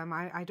any of them.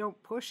 I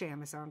don't push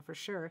Amazon for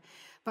sure,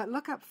 but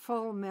look up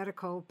Full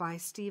Medical by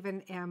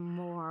Stephen M.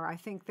 Moore. I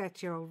think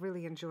that you'll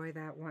really enjoy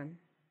that one.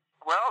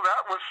 Well,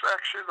 that was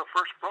actually the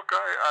first book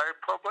I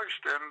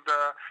published, and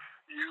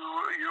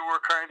you were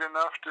kind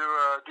enough to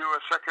do a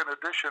second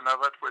edition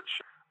of it,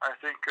 which I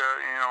think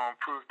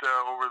improved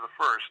over the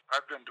first.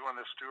 I've been doing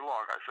this too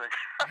long, I think.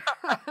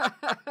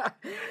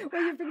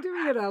 Well, you've been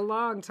doing it a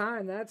long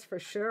time, that's for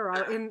sure.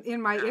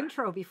 In my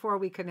intro before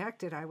we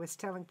connected, I was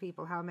telling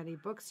people how many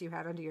books you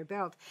had under your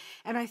belt,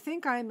 and I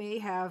think I may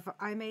have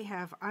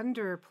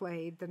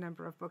underplayed the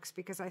number of books,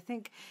 because I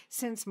think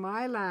since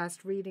my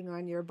last reading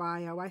on your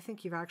bio, I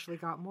think you've actually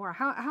got more.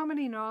 How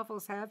many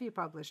novels have you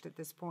published at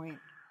this point?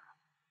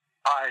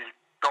 I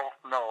don't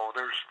know.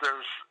 There's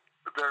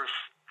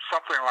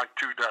something like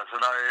 24.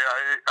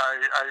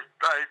 I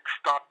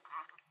stopped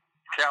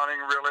counting,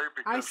 really,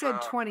 because I said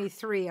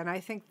 23, and I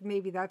think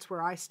maybe that's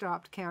where I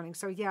stopped counting.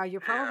 So yeah, you're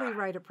probably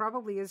right. It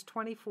probably is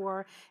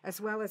 24, as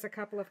well as a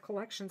couple of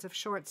collections of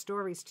short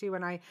stories too.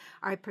 And I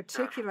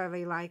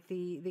particularly like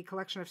the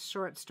collection of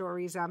short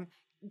stories.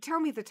 Tell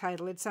me the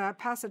title. It's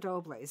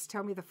Pasodobles.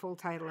 Tell me the full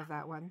title of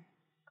that one.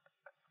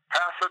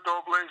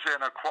 Pasodobles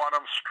in a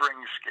Quantum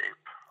Stringscape.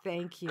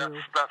 Thank you.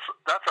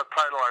 That's a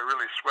title I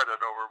really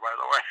sweated over, by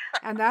the way.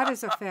 And that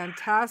is a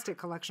fantastic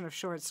collection of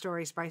short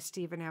stories by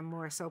Stephen M.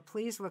 Moore. So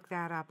please look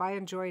that up. I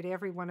enjoyed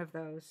every one of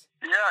those.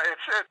 Yeah,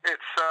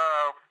 it's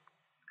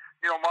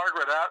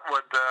Margaret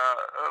Atwood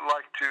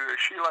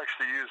she likes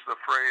to use the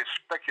phrase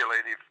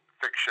speculative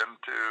fiction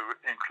to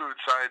include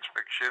science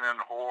fiction and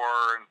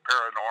horror and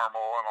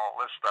paranormal and all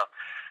this stuff.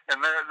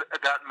 And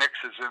that mix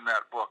is in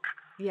that book.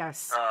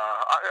 Yes.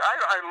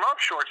 I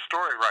love short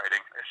story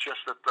writing. It's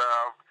just that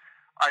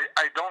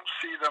I don't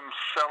see them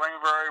selling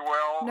very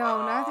well.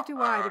 No, neither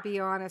do I, to be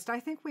honest.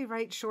 I think we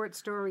write short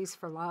stories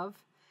for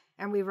love,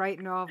 and we write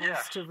novels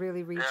Yes. to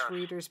really reach Yes.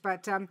 readers.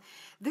 But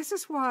this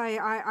is why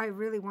I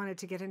really wanted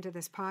to get into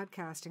this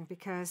podcasting,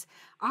 because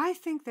I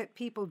think that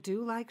people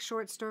do like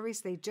short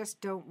stories. They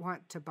just don't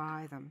want to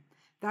buy them.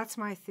 That's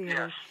my theory.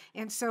 Yes.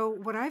 And so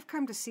what I've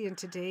come to see in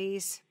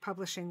today's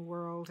publishing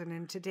world and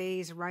in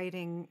today's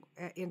writing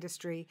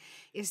industry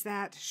is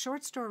that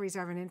short stories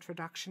are an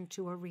introduction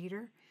to a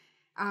reader.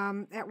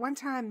 At one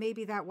time,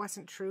 maybe that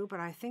wasn't true, but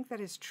I think that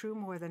is true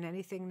more than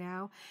anything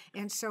now.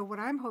 And so what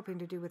I'm hoping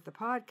to do with the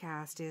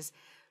podcast is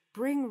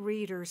bring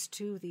readers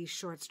to these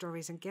short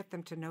stories and get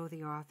them to know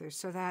the authors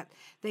so that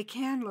they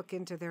can look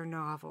into their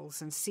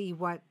novels and see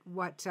what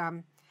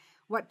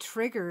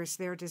triggers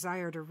their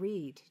desire to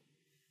read.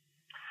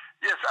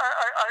 Yes,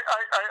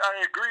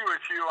 I agree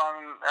with you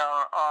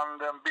on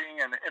them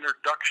being an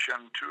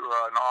introduction to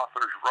an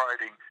author's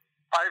writing.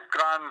 I've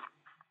gone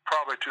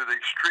probably to the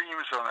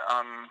extremes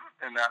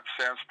in that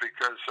sense,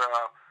 because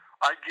I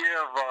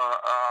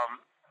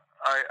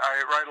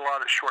write a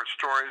lot of short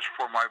stories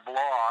for my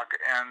blog,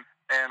 and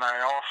I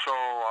also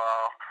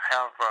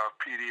have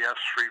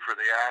PDFs free for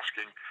the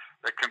asking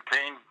that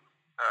contain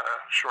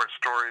short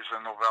stories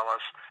and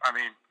novellas. I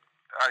mean,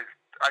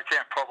 I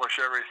can't publish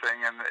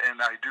everything, and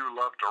I do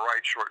love to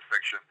write short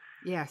fiction.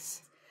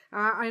 Yes.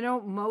 I know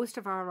most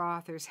of our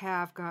authors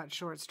have got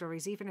short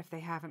stories, even if they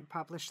haven't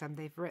published them,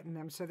 they've written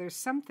them. So there's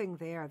something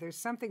there. There's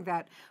something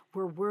that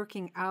we're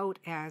working out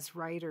as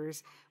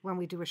writers when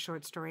we do a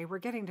short story. We're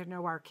getting to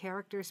know our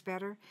characters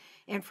better.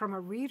 And from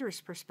a reader's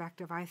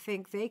perspective, I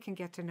think they can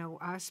get to know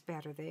us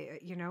better.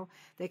 They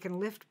can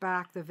lift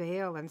back the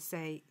veil and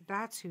say,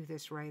 that's who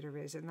this writer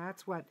is, and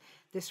that's what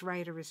this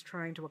writer is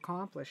trying to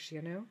accomplish,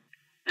 Yes.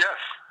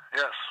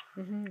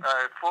 Mm-hmm.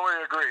 I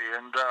fully agree,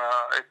 and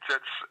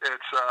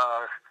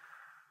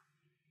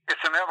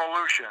it's an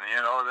evolution.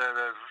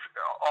 That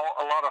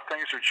a lot of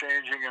things are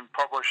changing in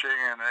publishing,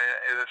 and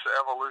it's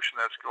evolution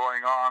that's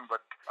going on.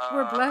 But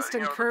we're blessed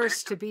and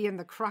cursed to be in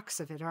the crux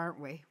of it, aren't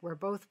we? We're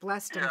both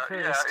blessed and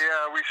cursed.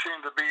 Yeah. We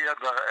seem to be at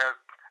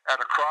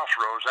a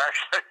crossroads,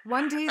 actually.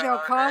 One day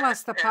they'll call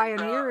us the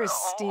pioneers,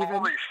 Stephen.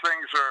 All these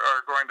things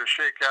are going to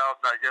shake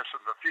out, I guess,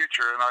 in the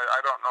future, and I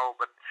don't know.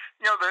 But,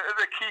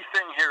 the key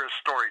thing here is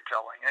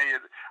storytelling.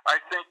 I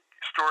think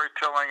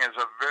storytelling is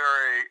a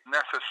very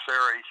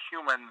necessary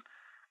human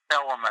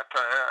element,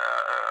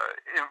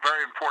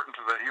 very important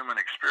to the human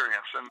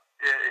experience. And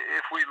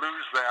if we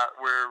lose that,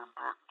 we're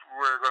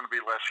going to be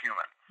less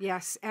human.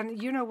 Yes,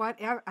 and you know what?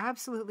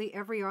 Absolutely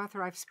every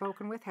author I've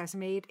spoken with has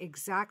made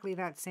exactly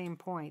that same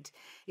point.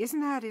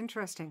 Isn't that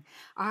interesting?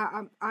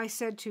 I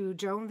said to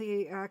Joan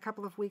a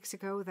couple of weeks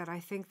ago that I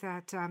think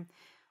that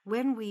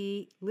when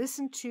we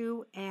listen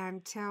to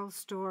and tell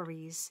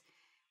stories,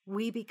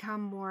 we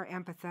become more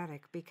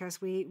empathetic because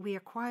we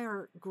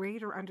acquire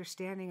greater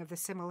understanding of the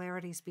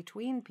similarities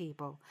between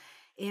people.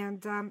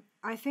 And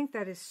I think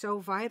that is so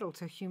vital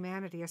to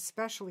humanity,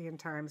 especially in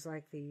times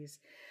like these.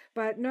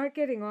 But not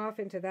getting off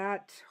into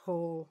that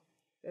whole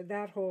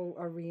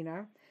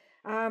arena,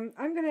 I'm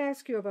going to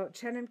ask you about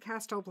Chenin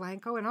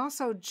Castelblanco and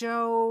also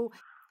Joe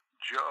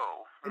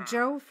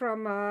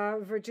from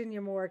Virginia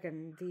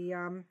Morgan, the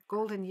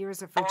Golden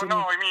Years of Virginia. Oh,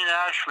 no, I mean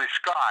Ashley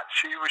Scott.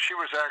 She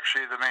was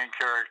actually the main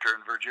character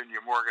in Virginia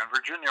Morgan.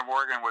 Virginia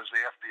Morgan was the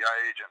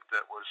FBI agent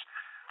that was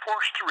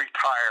forced to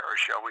retire,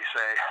 shall we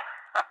say.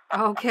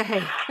 Okay.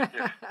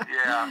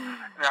 Yeah.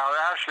 Now,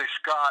 Ashley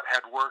Scott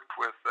had worked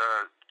with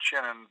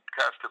Chenin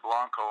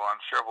Castelblanco on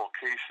several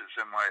cases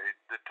in my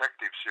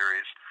detective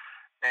series.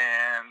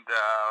 And,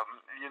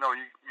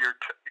 your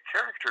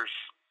characters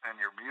and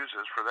your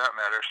muses, for that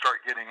matter,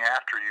 start getting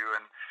after you.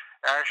 And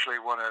Ashley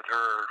wanted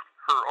her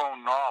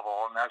own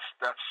novel, and that's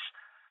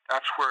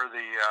where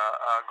the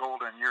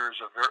Golden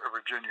Years of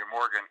Virginia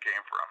Morgan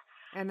came from.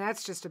 And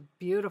that's just a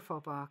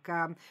beautiful book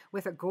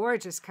with a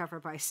gorgeous cover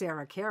by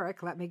Sarah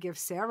Carrick. Let me give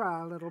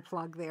Sarah a little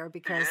plug there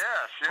because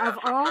of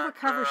all the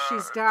covers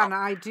she's done,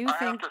 I think...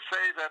 I have to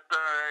say that 100%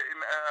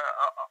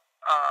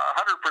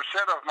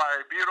 of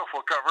my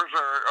beautiful covers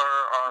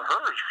are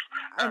hers.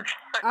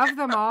 Of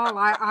them all,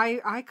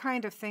 I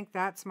kind of think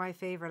that's my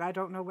favorite. I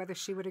don't know whether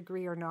she would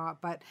agree or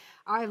not, but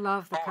I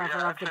love the cover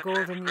of the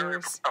Golden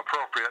Years.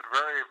 Appropriate,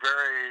 very,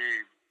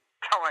 very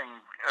telling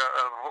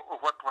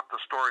what the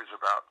story's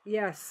about.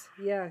 Yes.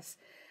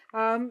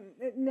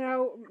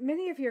 Now,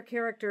 many of your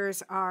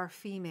characters are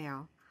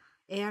female.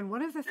 And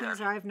one of the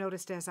things I've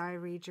noticed as I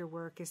read your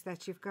work is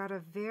that you've got a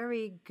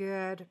very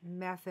good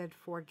method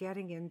for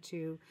getting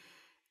into,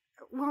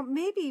 well,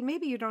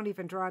 maybe you don't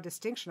even draw a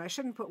distinction. I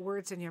shouldn't put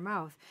words in your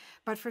mouth.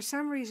 But for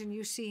some reason,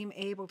 you seem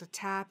able to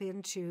tap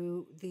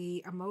into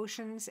the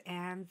emotions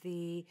and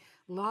the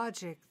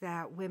logic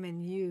that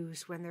women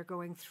use when they're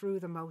going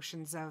through the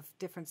motions of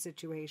different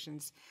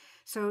situations.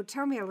 So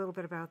tell me a little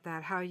bit about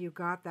that, how you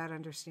got that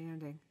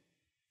understanding.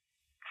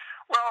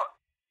 Well,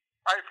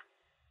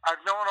 I've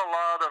known a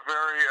lot of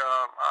very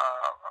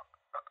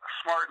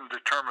smart and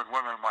determined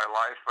women in my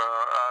life.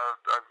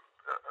 I've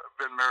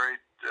been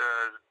married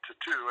to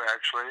two,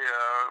 actually.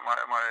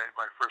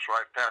 My first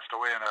wife passed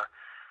away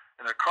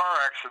in a car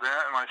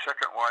accident, and my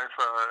second wife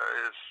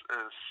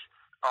is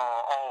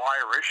all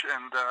Irish,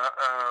 and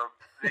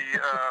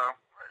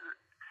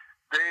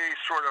they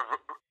sort of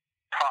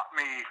taught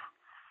me,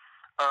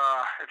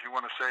 if you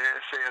want to say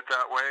it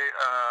that way,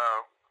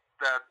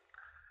 that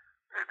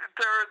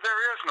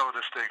there is no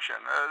distinction.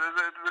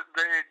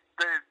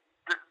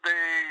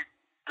 They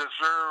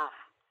deserve.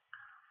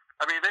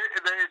 I mean, they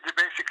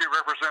basically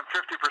represent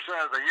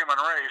 50% of the human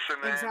race,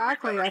 and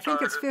exactly. I think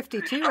it's 52.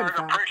 In fact,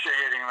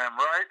 appreciating them,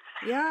 right?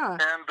 Yeah.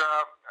 And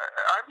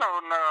I've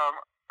known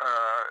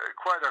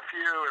quite a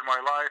few in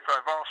my life.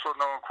 I've also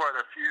known quite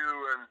a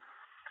few, and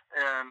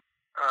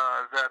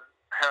that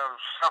have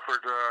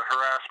suffered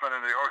harassment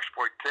and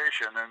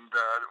exploitation, and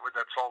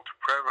that's all too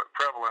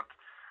prevalent.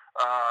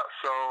 I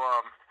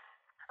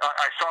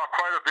saw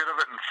quite a bit of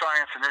it in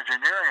science and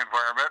engineering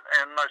environment,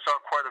 and I saw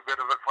quite a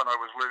bit of it when I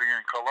was living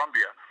in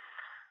Columbia.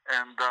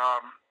 And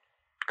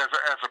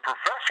as a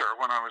professor,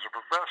 when I was a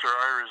professor,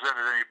 I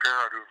resented any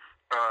parent who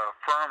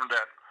affirmed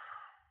that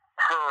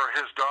her or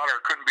his daughter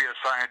couldn't be a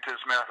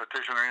scientist,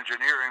 mathematician, or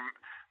engineering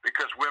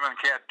because women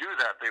can't do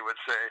that, they would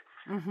say.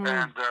 Mm-hmm.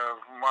 And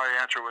my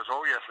answer was,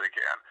 oh, yes, they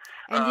can.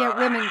 And yet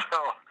women...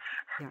 So,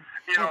 yeah.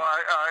 You know,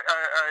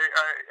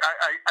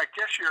 I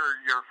guess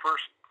your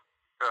first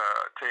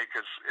take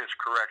is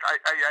correct.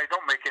 I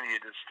don't make any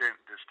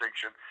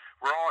distinction.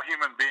 We're all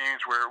human beings.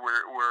 We're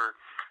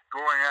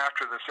going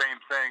after the same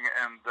thing,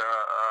 and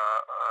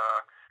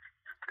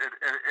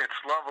it's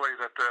lovely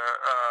that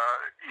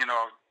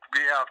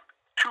we have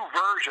two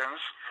versions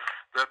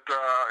that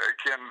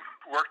can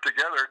work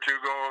together to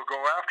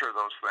go after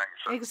those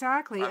things.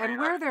 Exactly. And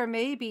where there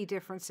may be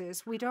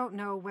differences, we don't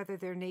know whether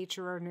they're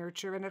nature or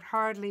nurture, and it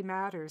hardly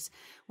matters.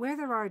 Where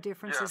there are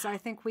differences, yes. I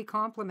think we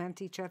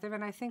complement each other,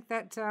 and I think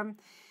that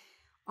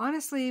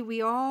honestly,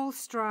 we all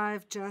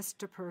strive just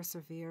to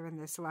persevere in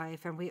this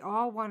life, and we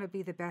all want to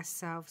be the best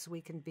selves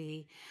we can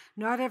be.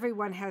 Not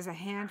everyone has a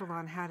handle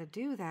on how to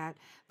do that,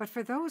 but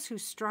for those who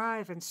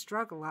strive and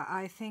struggle,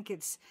 I think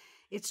it's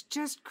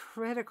just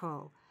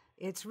critical.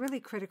 It's really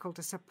critical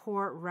to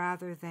support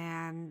rather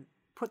than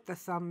put the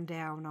thumb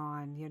down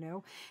on, you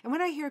know. And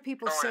when I hear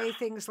people say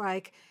things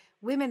like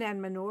women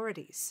and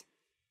minorities,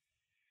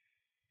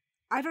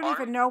 I don't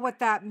even know what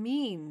that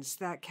means,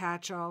 that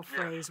catch-all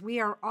phrase. We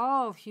are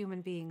all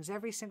human beings,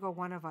 every single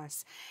one of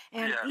us.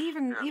 And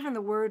even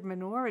the word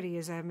minority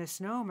is a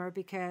misnomer,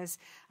 because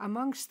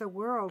amongst the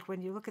world,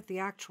 when you look at the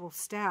actual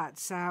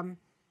stats,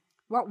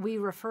 what we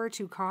refer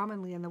to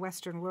commonly in the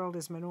Western world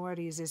as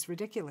minorities is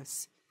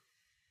ridiculous.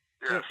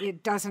 Yes.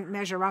 It doesn't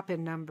measure up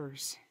in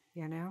numbers,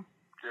 you know?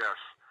 Yes.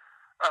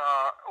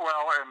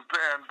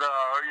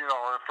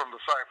 From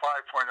the sci-fi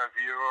point of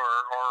view,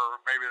 or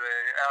maybe the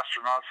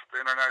astronauts at the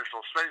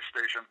International Space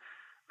Station,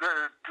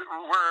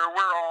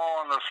 we're all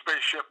on the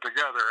spaceship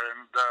together,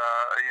 and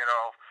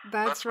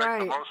let's make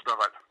the most of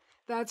it.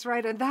 That's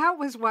right, and that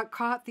was what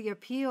caught the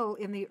appeal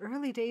in the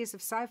early days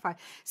of sci-fi.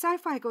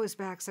 Sci-fi goes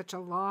back such a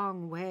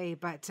long way,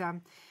 but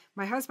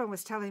my husband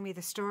was telling me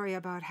the story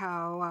about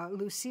how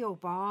Lucille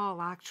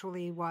Ball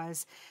actually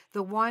was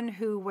the one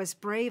who was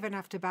brave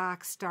enough to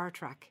back Star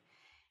Trek.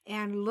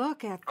 And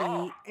look at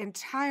the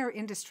entire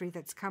industry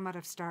that's come out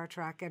of Star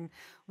Trek, and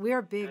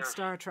we're big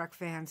Star Trek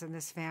fans in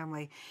this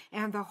family.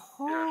 And the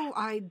whole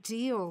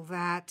ideal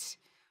that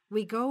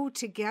we go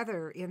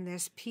together in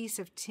this piece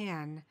of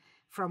tin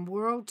from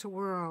world to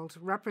world,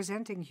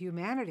 representing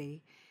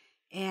humanity,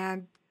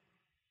 and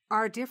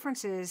our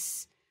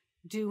differences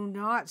do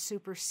not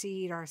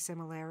supersede our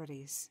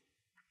similarities.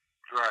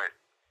 Right.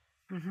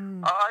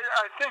 Mm-hmm.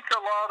 I think a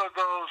lot of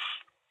those,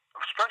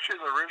 especially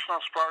the original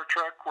Star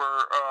Trek,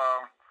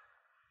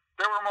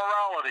 they were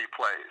morality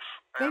plays.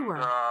 They were.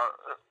 I'll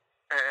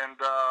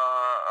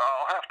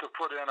have to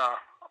put in a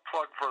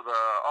plug for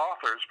the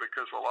authors,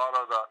 because a lot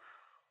of the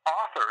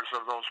authors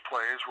of those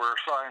plays were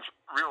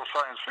real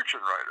science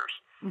fiction writers.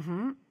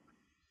 Mm-hmm.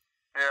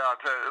 Yeah,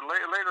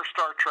 later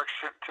Star Treks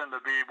tend to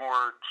be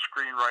more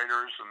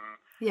screenwriters, and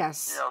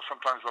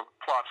sometimes the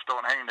plots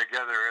don't hang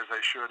together as they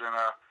should in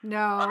a.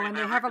 No, and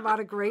they have a lot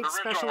of great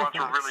special effects. The original ones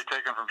were really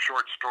taken from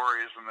short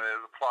stories, and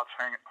the plots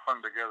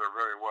hung together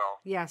very well.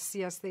 Yes,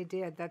 they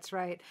did. That's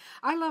right.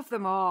 I love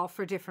them all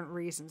for different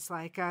reasons.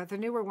 Like the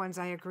newer ones,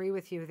 I agree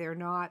with you. They're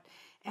not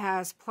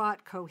as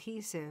plot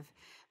cohesive,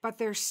 but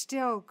they're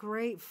still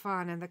great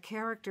fun, and the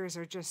characters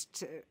are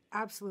just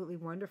absolutely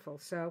wonderful.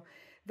 So.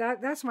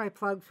 That's my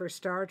plug for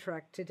Star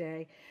Trek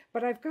today.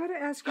 But I've got to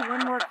ask you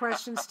one more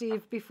question,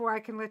 Steve, before I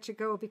can let you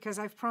go, because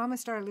I've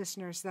promised our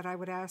listeners that I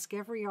would ask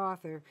every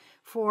author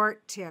for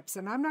tips.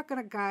 And I'm not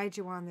going to guide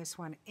you on this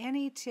one.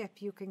 Any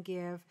tip you can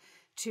give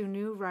to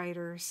new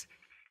writers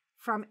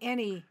from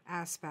any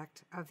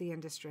aspect of the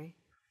industry?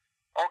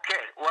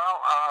 Okay.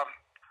 Well,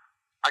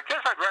 I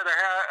guess I'd rather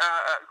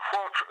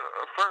quote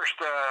first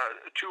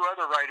two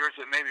other writers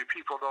that maybe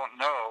people don't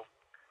know.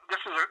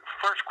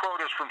 First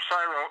quote is from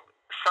Cyril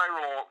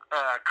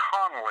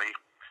Connolly.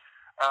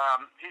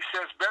 He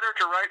says, "Better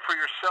to write for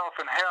yourself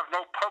and have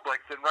no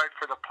public than write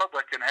for the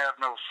public and have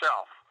no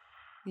self."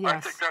 Yes. I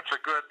think that's a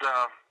good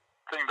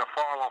thing to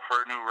follow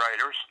for new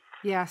writers.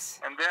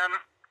 Yes. And then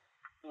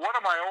one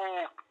of my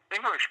old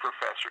English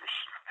professors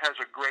has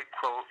a great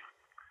quote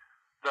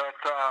that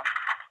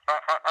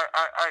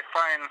I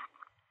find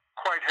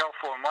quite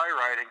helpful in my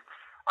writing.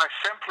 I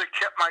simply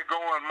kept my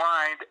goal in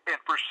mind and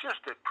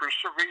persisted.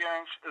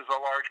 Perseverance is a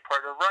large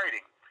part of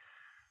writing.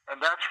 And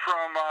that's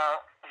from,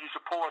 he's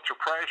a Pulitzer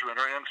Prize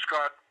winner, M.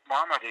 Scott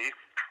Momedy.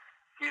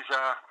 He's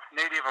a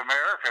Native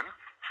American.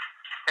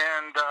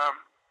 And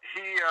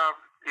he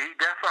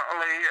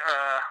definitely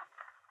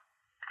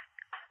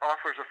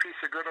offers a piece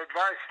of good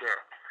advice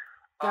there.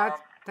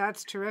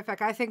 That's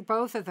terrific. I think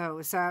both of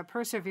those,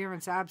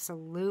 perseverance,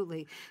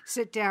 absolutely.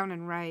 Sit down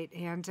and write,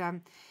 and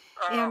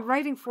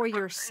writing for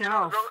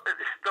yourself.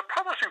 The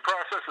publishing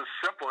process is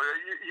simple.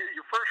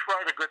 You first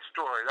write a good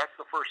story. That's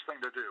the first thing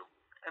to do.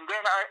 And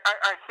then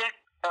I think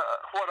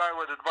what I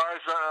would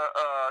advise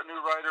new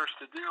writers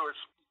to do is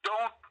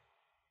don't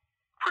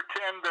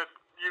pretend that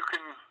you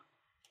can,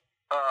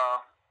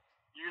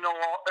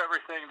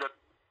 everything that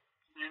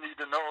you need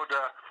to know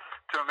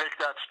to make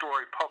that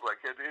story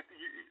public. It's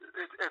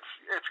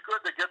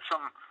good to get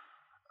some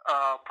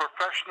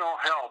professional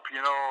help,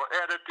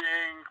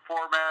 editing,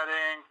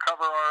 formatting,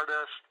 cover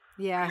artist,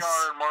 yes,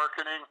 PR and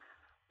marketing.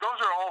 Those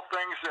are all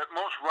things that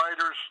most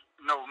writers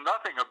know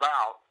nothing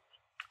about.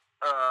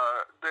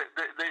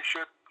 They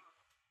should,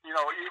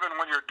 even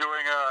when you're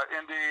doing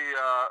indie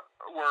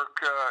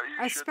work,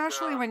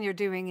 especially when you're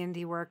doing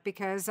indie work,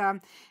 because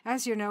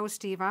as you know,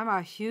 Steve, I'm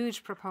a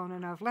huge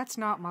proponent of let's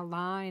not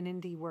malign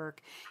indie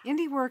work.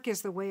 Indie work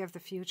is the way of the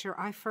future.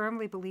 I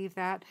firmly believe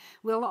that.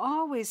 We'll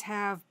always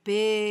have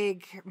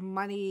big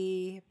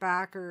money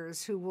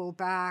backers who will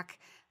back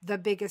the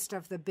biggest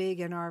of the big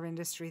in our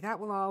industry. That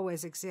will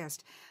always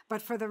exist.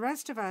 But for the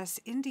rest of us,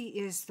 indie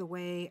is the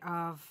way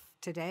of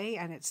today,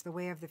 and it's the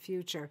way of the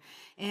future.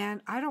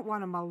 And I don't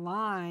want to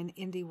malign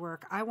indie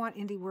work. I want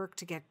indie work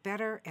to get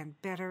better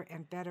and better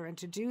and better. And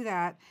to do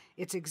that,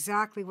 it's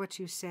exactly what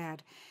you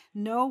said.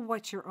 Know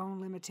what your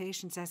own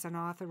limitations as an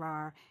author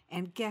are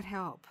and get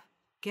help.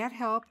 Get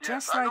help, yes,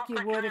 just like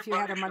you would if you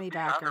had a money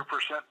backer. 100%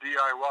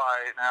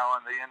 DIY now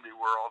in the indie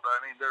world. I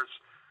mean, there's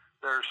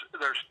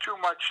too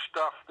much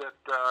stuff that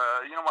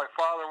my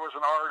father was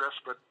an artist,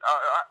 but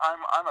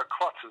I'm a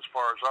klutz as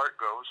far as art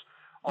goes.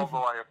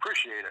 Although I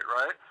appreciate it,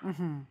 right?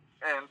 Mm-hmm.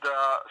 And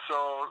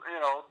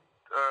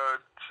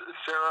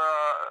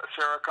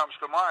Sarah comes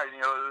to mind.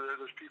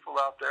 There's people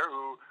out there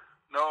who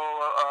know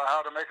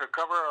how to make a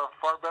cover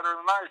far better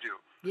than I do.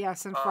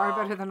 Yes, and far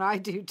better than I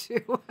do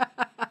too.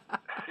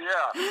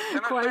 Yeah,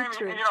 and quite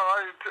true. An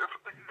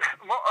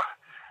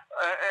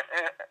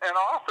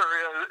author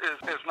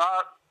is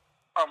not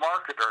a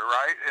marketer,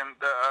 right? And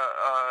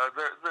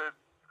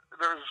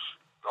there's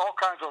all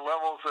kinds of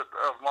levels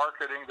of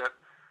marketing that.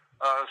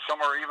 Some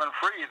are even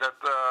free that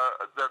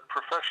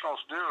professionals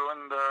do,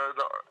 and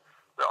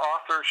the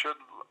author should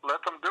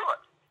let them do it.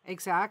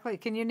 Exactly.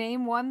 Can you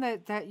name one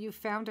that you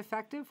found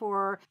effective,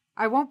 or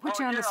I won't put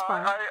you on the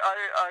spot?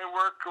 I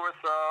work with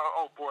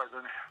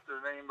the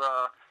name.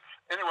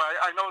 Anyway,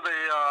 I know the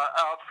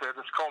outfit.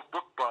 It's called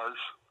Book Buzz.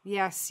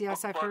 Yes,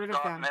 I've heard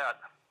of them. .net.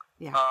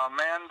 Yeah.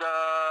 Amanda,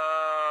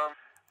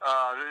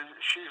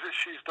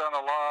 she's done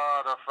a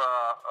lot of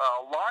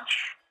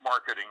launch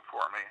marketing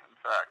for me. In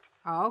fact.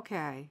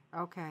 Okay.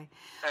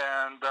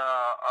 And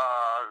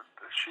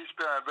she's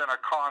been a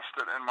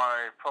constant in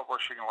my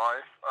publishing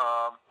life.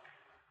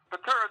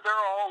 But there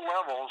are all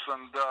levels,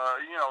 and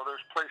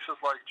there's places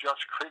like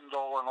Just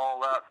Kindle and all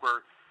that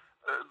where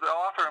the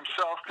author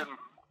himself can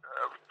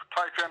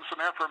type in some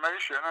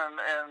information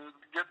and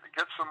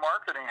get some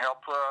marketing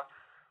help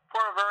for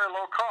a very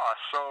low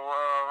cost. So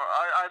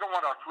I don't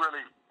want to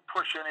really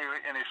push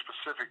any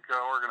specific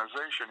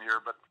organization here,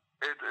 but.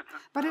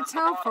 But it's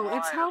helpful.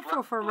 It's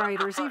helpful for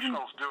writers. Do it.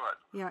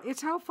 Yeah,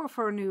 it's helpful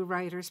for new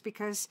writers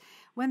because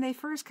when they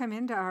first come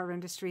into our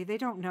industry, they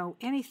don't know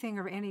anything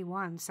or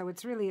anyone. So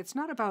it's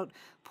not about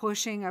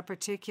pushing a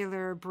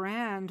particular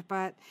brand,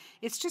 but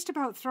it's just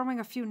about throwing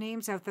a few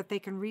names out that they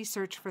can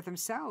research for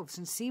themselves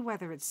and see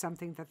whether it's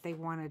something that they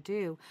want to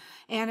do.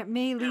 And it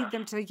may lead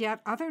them to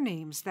yet other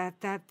names that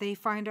they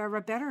find are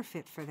a better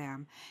fit for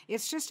them.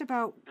 It's just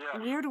about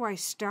where do I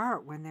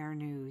start when they're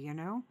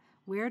new,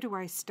 Where do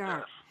I start?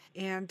 Yes.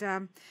 And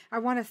I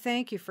want to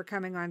thank you for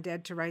coming on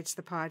Dead to Rights,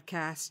 the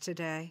podcast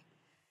today.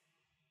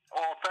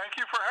 Oh, thank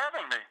you for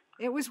having me.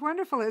 It was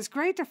wonderful. It was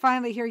great to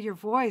finally hear your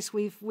voice.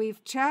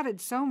 We've chatted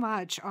so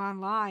much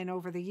online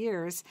over the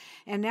years,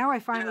 and now I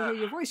finally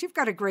hear your voice. You've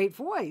got a great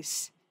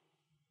voice.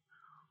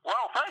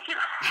 Well, thank you.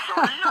 So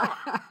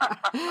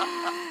do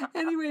you.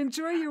 Anyway,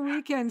 enjoy your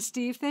weekend,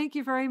 Steve. Thank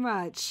you very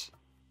much.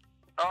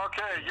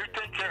 Okay, you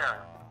take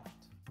care.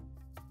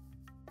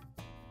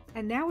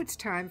 And now it's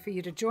time for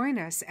you to join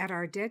us at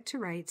our Dead to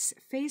Rights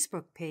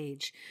Facebook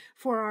page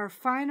for our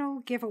final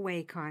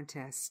giveaway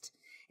contest.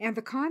 And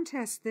the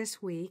contest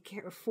this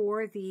week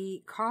for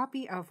the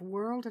copy of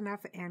World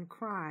Enough and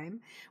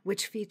Crime,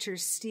 which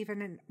features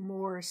Stephen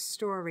Moore's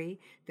story,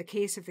 The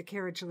Case of the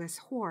Carriageless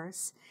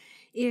Horse,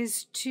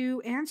 is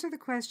to answer the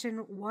question,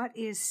 what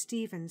is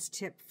Stephen's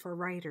tip for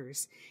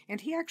writers? And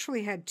he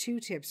actually had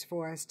 2 tips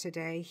for us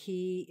today.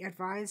 He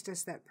advised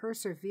us that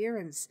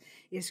perseverance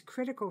is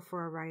critical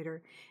for a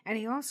writer, and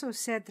he also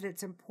said that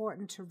it's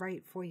important to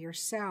write for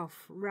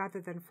yourself rather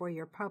than for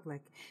your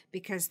public,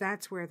 because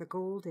that's where the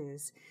gold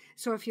is.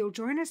 So if you'll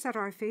join us at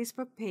our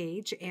Facebook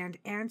page and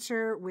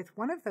answer with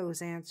one of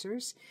those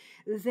answers,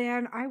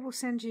 then I will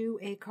send you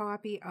a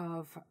copy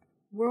of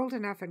World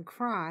Enough and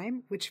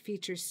Crime, which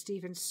features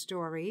Stephen's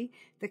story,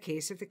 The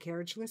Case of the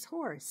Carriageless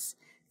Horse.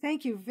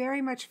 Thank you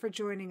very much for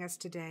joining us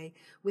today.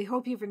 We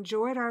hope you've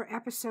enjoyed our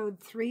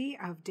episode 3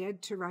 of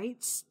Dead to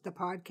Rights, the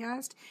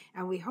podcast,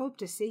 and we hope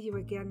to see you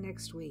again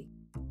next week.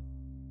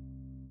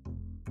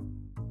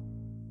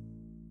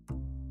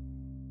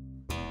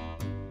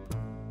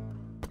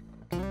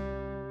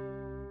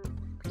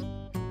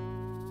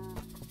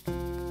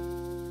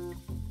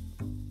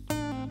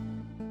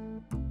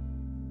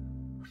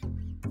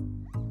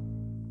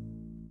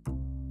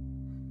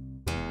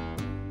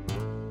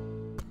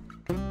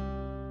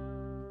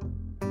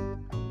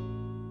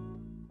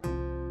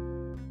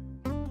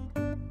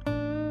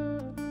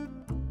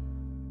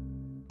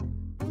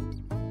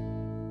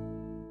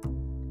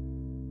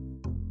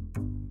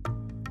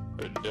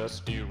 A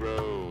dusty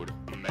road,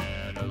 a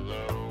man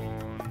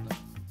alone.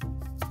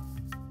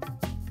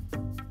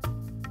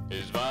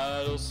 His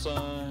vital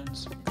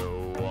signs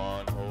go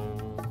on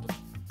hold.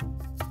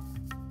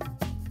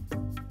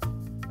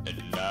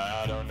 And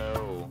I don't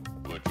know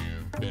what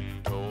you've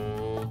been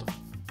told,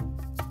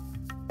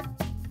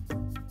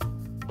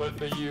 but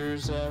the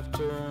years have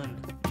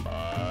turned my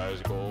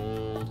eyes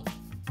gold.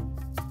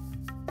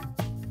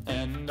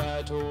 And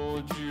I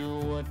told you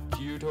what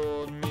you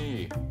told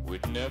me,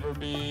 we'd never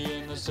be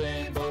in the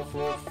same boat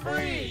for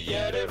free.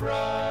 Yet it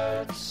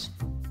rides,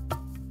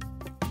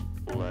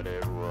 let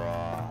it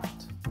rock.